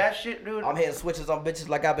 that shit, dude. I'm hitting switches on bitches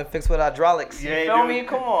like I've been fixed with hydraulics. Yeah, you feel me?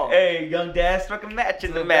 Come on. Hey, Young Dad struck a match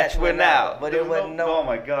and the match went out. But it wasn't no. Oh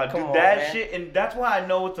my God, Come dude, on, that man. shit, and that's why I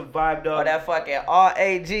know it's a vibe, dog. Or that fucking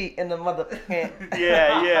RAG in the motherfucking.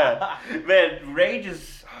 yeah. Man, Rage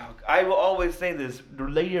is. I will always say this: the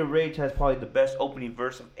Lady of Rage has probably the best opening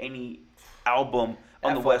verse of any album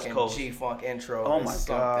on the West Coast. G-Funk intro. Oh my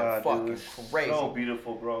God, fucking dude, crazy. so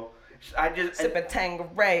beautiful, bro. Sipping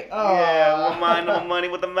Tanqueray. Yeah, one mind on money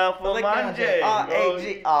with a mouthful of manje.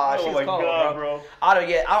 R-A-G. Oh my God, bro. I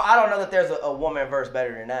don't know that there's a woman verse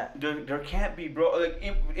better than that. There can't be, bro. Like,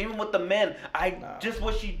 even with the men, just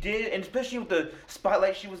what she did, and especially with the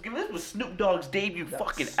spotlight she was given. This was Snoop Dogg's debut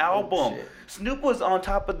fucking album. Shit. Snoop was on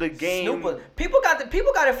top of the game. People got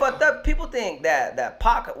it fucked up. People think that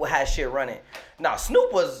Pac has shit running. Nah,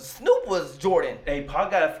 Snoop was Jordan. Hey,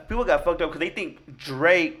 people got fucked up because they think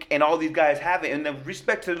Drake and all these guys have it, and the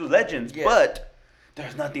respect to the legends, but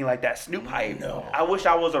there's nothing like that Snoop hype. No. I wish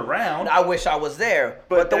I was around. I wish I was there.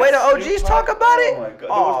 But the way the OGs talk about it, oh my God, there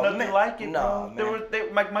was nothing like it. No,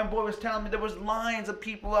 man. My boy was telling me there was lines of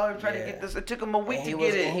people out here trying to get this. It took him a week to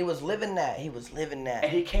get it. And he was living that.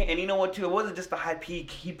 And he came, and you know what too? It wasn't just the hype.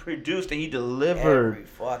 He produced and he delivered. Every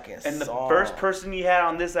fucking and the song. first person he had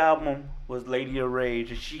on this album was Lady of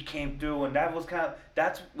Rage, and she came through, and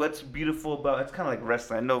that's what's beautiful about. It's kind of like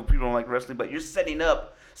wrestling. I know people don't like wrestling, but you're setting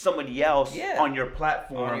up somebody else on your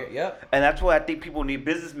platform. And that's why I think people need,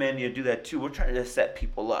 businessmen need to do that too. We're trying to set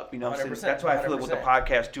people up, you know what I'm saying? That's why I feel like with the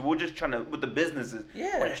podcast too. We're just trying to, with the businesses,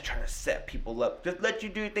 we're just trying to set people up. Just let you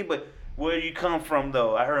do your thing, but where you come from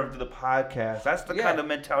though? I heard him through the podcast. That's the kind of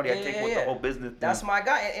mentality I take with the whole business thing. That's my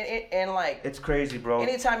guy. And like, it's crazy, bro.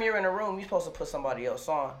 Anytime you're in a room, you're supposed to put somebody else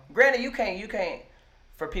on. Granted, you can't.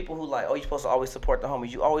 For people who like, you're supposed to always support the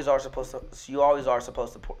homies. You always are supposed to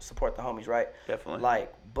support the homies, right? Definitely.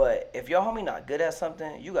 Like, but if your homie not good at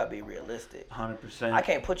something, you gotta be realistic. 100%. I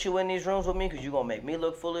can't put you in these rooms with me because you gonna make me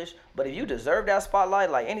look foolish. But if you deserve that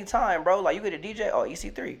spotlight, like anytime, bro, like you get a DJ,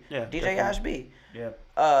 EC3, DJ Ashby.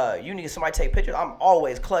 Yeah. You need somebody to take pictures. I'm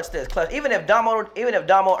always clutch this, clutch. Even if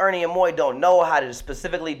Damo, Ernie, and Moy don't know how to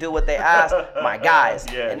specifically do what they ask, my guys,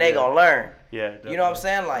 and they gonna learn. Yeah, definitely. You know what I'm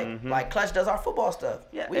saying? Like Clutch does our football stuff.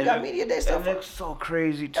 Yeah, we got media day stuff. It looks so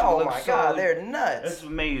crazy too. Oh my God, they're nuts. It's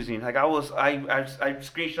amazing. Like I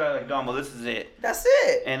screenshot like Damo, this is it. That's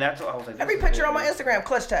it. And that's what I was like. Every picture on my Instagram,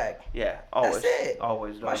 Clutch tag. Yeah, always. That's it.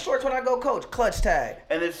 Always. My shorts when I go coach, Clutch tag.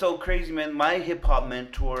 And it's so crazy, man. My hip hop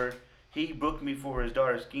mentor, he booked me for his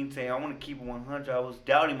daughter's scheme, saying I want to keep it 100. I was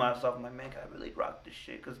doubting myself. I'm like, man, can I really rock this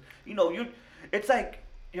shit? Because it's like.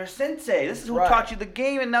 Your sensei. This is who taught you the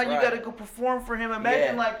game, and now you got to go perform for him.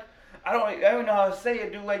 Imagine, like, I don't know how to say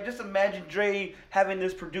it, dude. Like, just imagine Dre having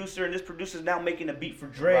this producer, and this producer's now making a beat for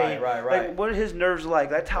Dre. Right. Like, what are his nerves like?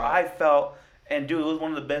 That's how I felt. And dude, it was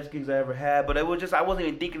one of the best gigs I ever had. But it was just, I wasn't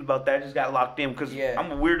even thinking about that. I just got locked in because I'm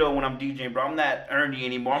a weirdo when I'm DJing, bro. I'm not Ernie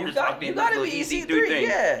anymore. I'm just locked in. You gotta be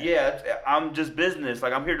EC3, yeah. I'm just business.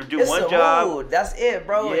 Like, I'm here to do it's one a job. Mood. That's it,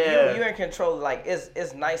 bro. Yeah. You're in control. Like,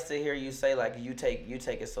 it's nice to hear you say like you take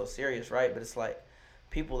it so serious, right? But it's like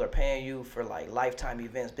people are paying you for like lifetime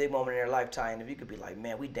events, big moment in their lifetime. And if you could be like,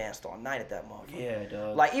 man, we danced all night at that moment. Yeah,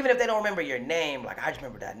 dog. Like, even if they don't remember your name, like I just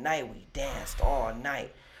remember that night we danced all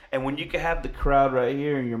night. And when you can have the crowd right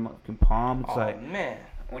here in your fucking palm, it's like, man.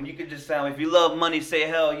 When you can just sound, if you love money, say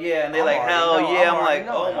hell yeah, and they're like, hell yeah. I'm like,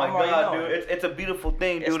 oh my god, dude, it's a beautiful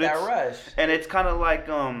thing, dude. It's that rush. And it's kind of like,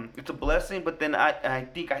 it's a blessing. But then I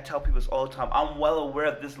think I tell people this all the time. I'm well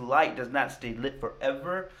aware that this light does not stay lit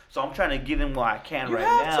forever, so I'm trying to get in while I can you right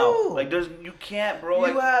have now. To. Like, you can't, bro.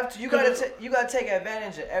 You like, have to. You gotta take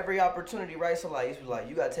advantage of every opportunity, right? So like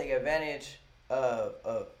you gotta take advantage of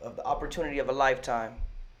the opportunity of a lifetime.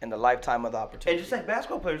 And the lifetime of the opportunity. And just like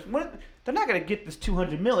basketball players, they're not gonna get this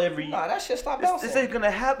 $200 million every year. Nah, that shit stop bouncing. This ain't gonna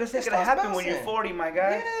happen. This ain't gonna happen when you're 40, my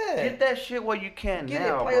guy. Yeah. Get that shit while you can. Get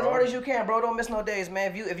now, it. Play bro. as hard as you can, bro. Don't miss no days,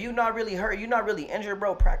 man. If you not really hurt, you're not really injured,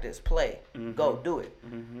 bro. Practice, play, go do it.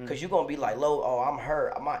 Cause you gonna be like, I'm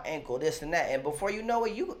hurt, my ankle, this and that, and before you know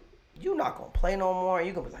it, you not gonna play no more.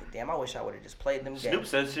 You gonna be like, damn, I wish I would have just played them games. Snoop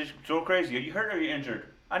says shit's so crazy. Are you hurt or are you injured?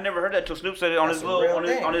 I never heard that till Snoop said it on his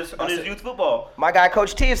youth football. My guy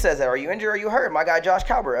Coach T says that. Are you injured or are you hurt? My guy Josh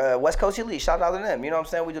Calbert, West Coast Elite. Shout out to them. You know what I'm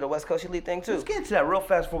saying? We do the West Coast Elite thing too. Let's get into that real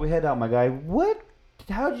fast before we head out, my guy.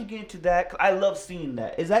 How'd you get into that? 'Cause I love seeing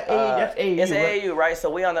that. Is that that's AAU? It's right? AAU, right? So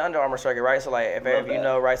we on the Under Armour circuit, right? So like, if you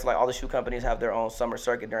know, right? So like, all the shoe companies have their own summer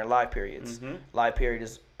circuit during live periods. Live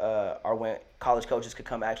periods are when college coaches could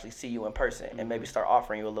come actually see you in person and maybe start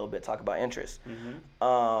offering you a little bit, talk about interest.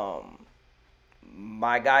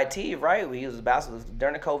 My guy T, right? He was a basketball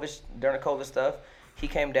during the COVID stuff. He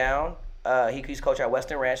came down. He's coach at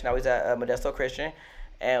Western Ranch. Now he's at Modesto Christian.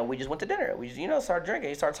 And we just went to dinner. We just, started drinking.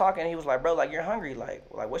 He started talking. He was like, bro, like, you're hungry. Like,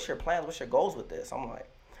 what's your plans? What's your goals with this? I'm like,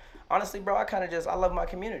 honestly, bro, I love my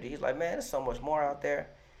community. He's like, man, there's so much more out there.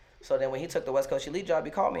 So then when he took the West Coast Elite job,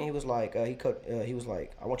 he called me. He was like, he was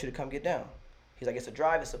like, I want you to come get down. He's like, it's a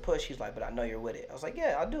drive, it's a push. He's like, but I know you're with it. I was like,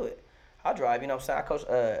 yeah, I'll do it. I'll drive. You know what I'm saying? I coach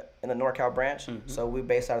in the NorCal branch. So we're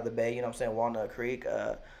based out of the Bay. You know what I'm saying? Walnut Creek.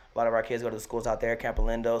 A lot of our kids go to the schools out there. Camp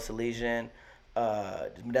Lindo, Salesian.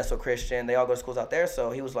 Modesto Christian, they all go to schools out there.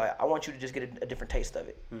 So he was like, I want you to just get a different taste of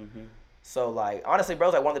it. So like, honestly, bro,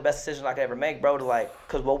 it's like one of the best decisions I could ever make, bro. To like,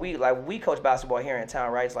 cause we coach basketball here in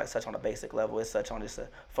town, right? It's like such on a basic level. It's such on just a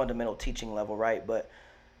fundamental teaching level, right? But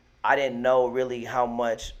I didn't know really how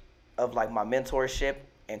much of like my mentorship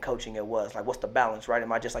and coaching it was. Like, what's the balance, right?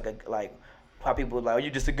 Am I just like how people are like, are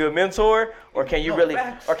you just a good mentor, or can you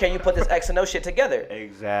or can you put this X and O shit together?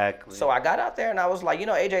 Exactly. So I got out there and I was like,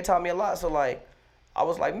 AJ taught me a lot. So like, I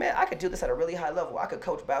was like, man, I could do this at a really high level. I could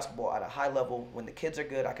coach basketball at a high level. When the kids are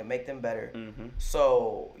good, I can make them better.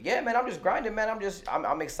 So yeah, man, I'm just grinding, man.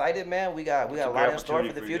 I'm excited, man. We got a lot in store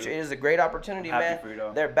for the future. It is a great opportunity, man.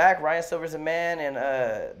 They're back. Ryan Silver's a man,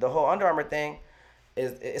 and the whole Under Armour thing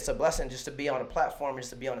it's a blessing just to be on a platform,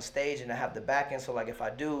 just to be on a stage, and to have the backing. So like, if I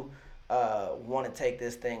do want to take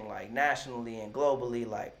this thing like nationally and globally,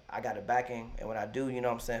 like I got a backing, and when I do,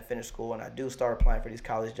 finish school and I do start applying for these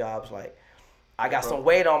college jobs, like I got some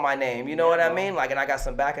weight on my name, you know what I mean? Like, and I got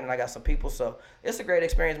some backing and I got some people, so it's a great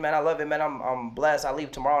experience, man. I love it, man. I'm blessed. I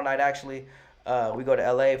leave tomorrow night actually. We go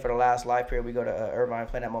to LA for the last live period. We go to Irvine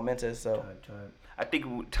playing at Momentous. So I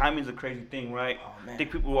think timing's a crazy thing, right? Oh, man. I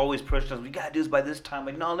think people will always push us. We gotta do this by this time.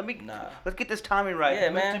 Like, no, let's get this timing right. Yeah,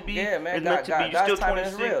 man. It's meant to be. You're still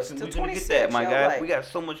 26, and we're gonna get that, my guy. We got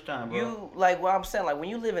so much time, bro. What I'm saying, like, when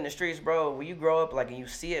you live in the streets, bro, when you grow up, like, and you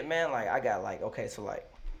see it, man, like, I got, like, okay, so, like,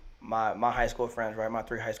 my high school friends, right? My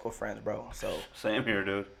 3 high school friends, bro. So same here,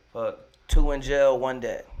 dude. Fuck. 2 in jail, 1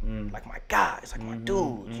 dead. Like, my guys, like, my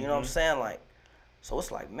dudes. You know what I'm saying? Like, so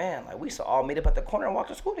it's like, man, like, we used to all meet up at the corner and walk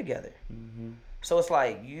to school together. So it's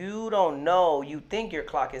like, you don't know, you think your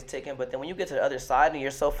clock is ticking, but then when you get to the other side and you're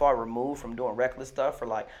so far removed from doing reckless stuff, or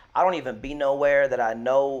like, I don't even be nowhere that I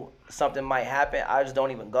know something might happen, I just don't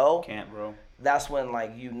even go. Can't, bro. That's when,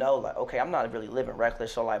 like, like, okay, I'm not really living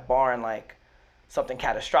reckless, so like, barring like something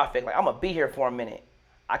catastrophic, like, I'm gonna be here for a minute.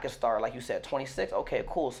 I could start, like you said, 26, okay,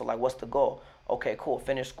 cool, so like, what's the goal? Okay, cool,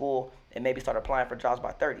 finish school and maybe start applying for jobs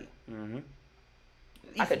by 30.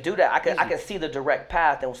 I could do that. I could see the direct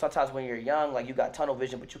path. And sometimes when you're young, like you got tunnel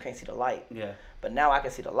vision, but you can't see the light. Yeah. But now I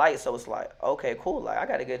can see the light, so it's like, okay, cool. Like I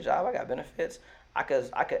got a good job, I got benefits. I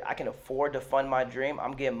can afford to fund my dream.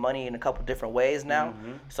 I'm getting money in a couple different ways now.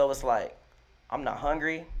 So it's like, I'm not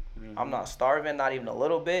hungry. I'm not starving, not even a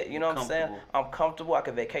little bit. You know what I'm saying? I'm comfortable. I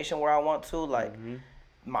can vacation where I want to. Like,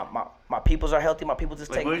 my peoples are healthy. My peoples is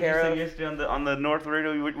taken care of. What did you say yesterday on the North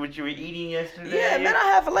Radio? What you were eating yesterday? Yeah, man, I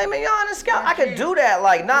have filet mignon and scalp. I could do that.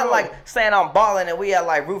 Like, not like saying I'm balling and we have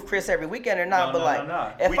like Roof Chris every weekend or not, but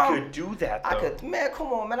like, if we could do that. Though. I could, man. Come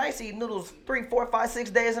on, man. I used to eat noodles 3, 4, 5, 6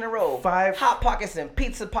 days in a row. 5 hot pockets and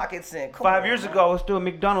pizza pockets and. 5 years ago, I was still at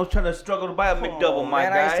McDonald's trying to struggle to buy a McDouble, my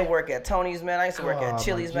man, guy. I used to work at Tony's, man. I used to work at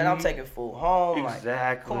Chili's, man. I'm taking food home. Exactly.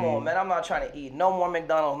 Like, come on, man. I'm not trying to eat no more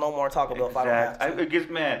McDonald's, no more Taco Bell if I don't have to. It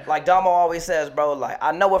gets mad. Like Damo always says, bro. Like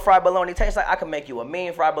I know what fried bologna tastes like. I can make you a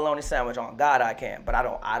mean fried bologna sandwich. On God, I can, but I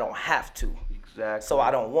don't have to. Exactly. So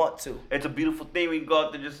I don't want to. It's a beautiful thing. We can go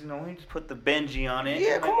out there, just we just put the Benji on it.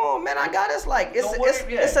 Yeah, come on, man. I got it's like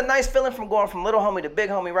it's a nice feeling from going from little homie to big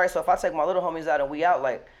homie, right? So if I take my little homies out and we out,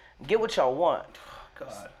 like, get what y'all want.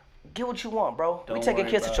 God. Get what you want, bro. Don't we taking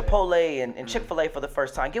worry kids to about Chipotle and Chick-fil-A for the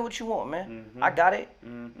first time. Get what you want, man. I got it.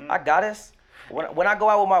 I got us. When I go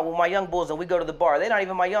out with my young bulls and we go to the bar, they're not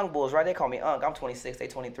even my young bulls, right? They call me Unc. I'm 26, they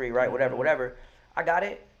 23, right? Whatever. I got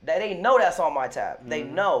it. They know that's on my tab. They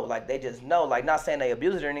know, like they just know. Like not saying they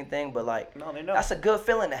abuse it or anything, but like no, they know. That's a good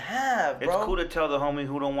feeling to have, bro. It's cool to tell the homie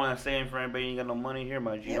who don't want to say anything for anybody. You ain't got no money here,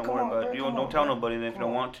 my G. Don't worry about it. You don't tell nobody then if you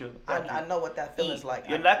don't want to. I know what that feeling's like.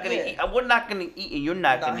 You're not gonna eat. We're not gonna eat, and you're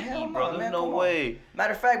not gonna eat, bro. There's no way.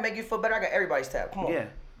 Matter of fact, make you feel better. I got everybody's tab. Come on. Yeah.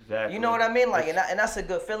 Exactly. You know what I mean? Like, and that's a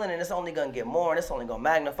good feeling, and it's only gonna get more, and it's only gonna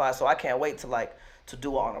magnify. So I can't wait to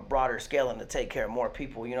do it on a broader scale and to take care of more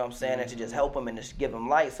people. You know what I'm saying? And to just help them and just give them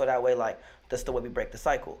light, so that way, like, that's the way we break the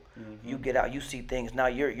cycle. You get out, you see things. Now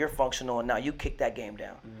you're functional, and now you kick that game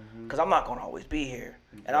down. Cause I'm not gonna always be here,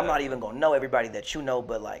 and I'm not even gonna know everybody that you know,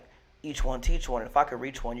 but like. Each one teach one. And if I could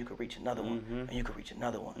reach one, you could reach another one, and you could reach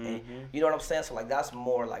another one. And you know what I'm saying? So like that's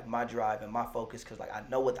more like my drive and my focus, cause like I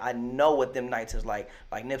know what them nights is like.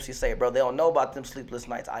 Like Nipsey say, bro, they don't know about them sleepless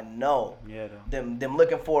nights. I know. Yeah. Them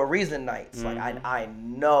looking for a reason nights. Like I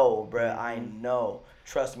know, bro. I know.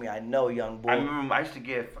 Trust me, I know, young boy. I remember I used to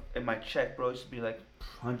get in my check, bro. It used to be like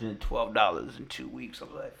 $112 in 2 weeks. I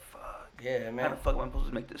was like, fuck. Yeah, man. How the fuck am I supposed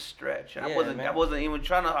to make this stretch? And Yeah, I wasn't even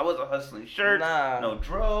trying to. I wasn't hustling shirts. Nah. No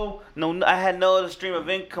dro. No. I had no other stream of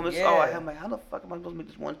income. Yeah. I'm like, how the fuck am I supposed to make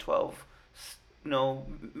this 112?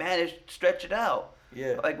 Manage, stretch it out.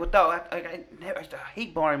 Yeah. Like without, I used to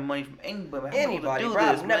hate borrowing money from anybody. Anybody, do bro.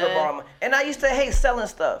 this, I've never borrowed money. And I used to hate selling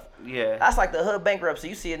stuff. Yeah. That's like the hood bankruptcy.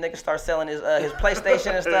 You see a nigga start selling his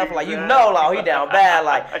PlayStation and stuff. Like, you know, like, he down bad.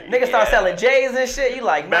 Like, niggas start selling J's and shit. You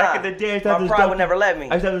like, nah. Back in the day, my pride would never let me.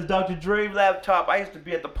 I used to have this Dr. Dre laptop. I used to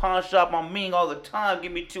be at the pawn shop on Ming all the time.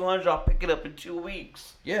 Give me $200, I'll pick it up in 2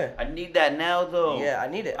 weeks. Yeah. I need that now, though. Yeah, I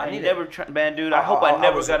need it. Man, dude, I hope I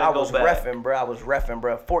never gotta go back. I was reffing,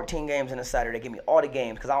 bro. 14 games in a Saturday. Give me all the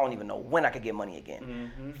games, because I don't even know when I could get money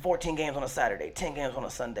again. 14 games on a Saturday, 10 games on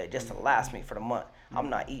a Sunday, just to last me for the month. I'm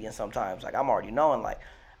not eating sometimes. Like, I'm already knowing, like,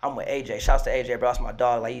 I'm with AJ. Shouts to AJ, bro. That's my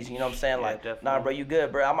dog. Like, he's, you know what I'm saying? Like, definitely. nah, bro, you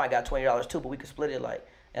good, bro. I might got $20 too, but we could split it, like,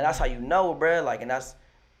 and that's how you know, bro. Like, and that's,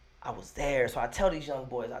 I was there. So I tell these young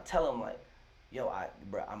boys, I tell them, like, yo,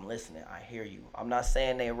 bro, I'm listening. I hear you. I'm not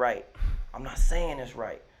saying they right. I'm not saying it's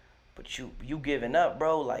right. But you giving up,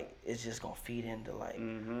 bro, like, it's just gonna feed into, like,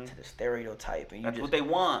 to the stereotype. And That's what they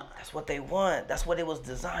want. That's what they want. That's what it was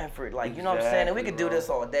designed for. Like, you know what I'm saying? And we could do this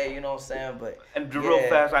all day, you know what I'm saying? But real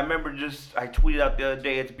fast, I remember I tweeted out the other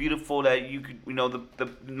day, it's beautiful that you could,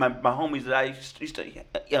 my homies that I used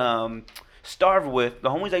to starve with, the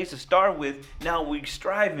homies I used to starve with, now we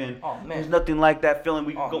striving. Oh, man. There's nothing like that feeling.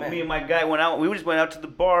 Me and my guy went out, we just went out to the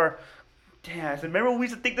bar. Damn, I said, remember when we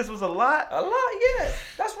used to think this was a lot? A lot, yeah.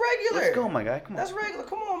 That's regular. Let's go, my guy. Come on. That's regular.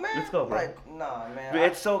 Come on, man. Let's go, bro. Like, nah, man. But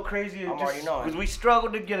it's so crazy. I'm already knowing. Because we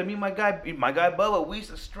struggled together. Me and my guy Bubba, we used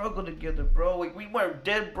to struggle together, bro. We weren't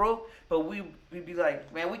dead broke, but we'd be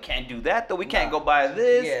like, man, we can't do that, though. We can't go buy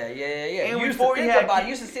this. Yeah. And you used before to think about it. You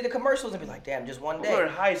used to see the commercials and be like, damn, just one day. We were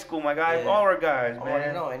in high school, my guy. All our guys, man. I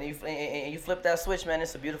already know. And you flip that switch, man.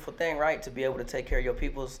 It's a beautiful thing, right? To be able to take care of your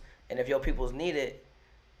peoples. And if your peoples need it,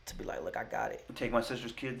 to be like, look, I got it. Take my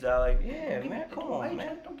sister's kids out, like, yeah, man, come on,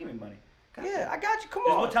 man. Don't give me money. Yeah, I got you. Come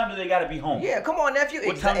Is on. what time do they gotta be home? Yeah, come on, nephew.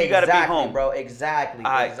 What time you gotta be home? bro. Exactly.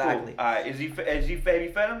 All right, exactly. cool. All right, have you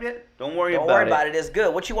fed him yet? Don't worry Don't about worry it. about it. It's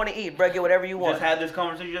good. What you want to eat, bro? Get whatever you want. Just had this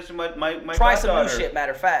conversation just with my Try some new goddaughter. shit.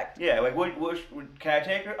 Matter of fact. Yeah, like what can I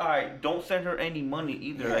take her? All right, don't send her any money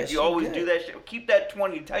either. Yeah, like she you always good. do that shit. Keep that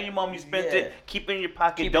 20. Tell your mom you spent Yeah. it. Keep it in your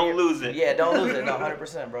pocket. Keep Don't lose it. Yeah, don't lose it. No,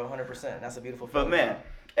 100%, bro. 100%. That's a beautiful But feeling. man,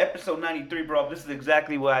 episode 93, bro. This is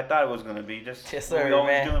exactly what I thought it was gonna be. Just Yes, what sir, we always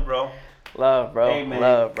man. doing, bro. Love, bro. Hey, man.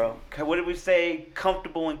 Love, bro. What did we say?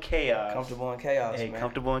 Comfortable in chaos. Comfortable in chaos, Hey, man.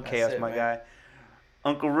 comfortable in That's chaos, it, my man. guy.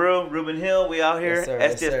 Uncle Ruben Hill, we out here. Yes, sir.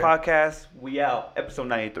 Yes, SDS sir. Podcast, we out. Episode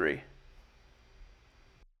 93.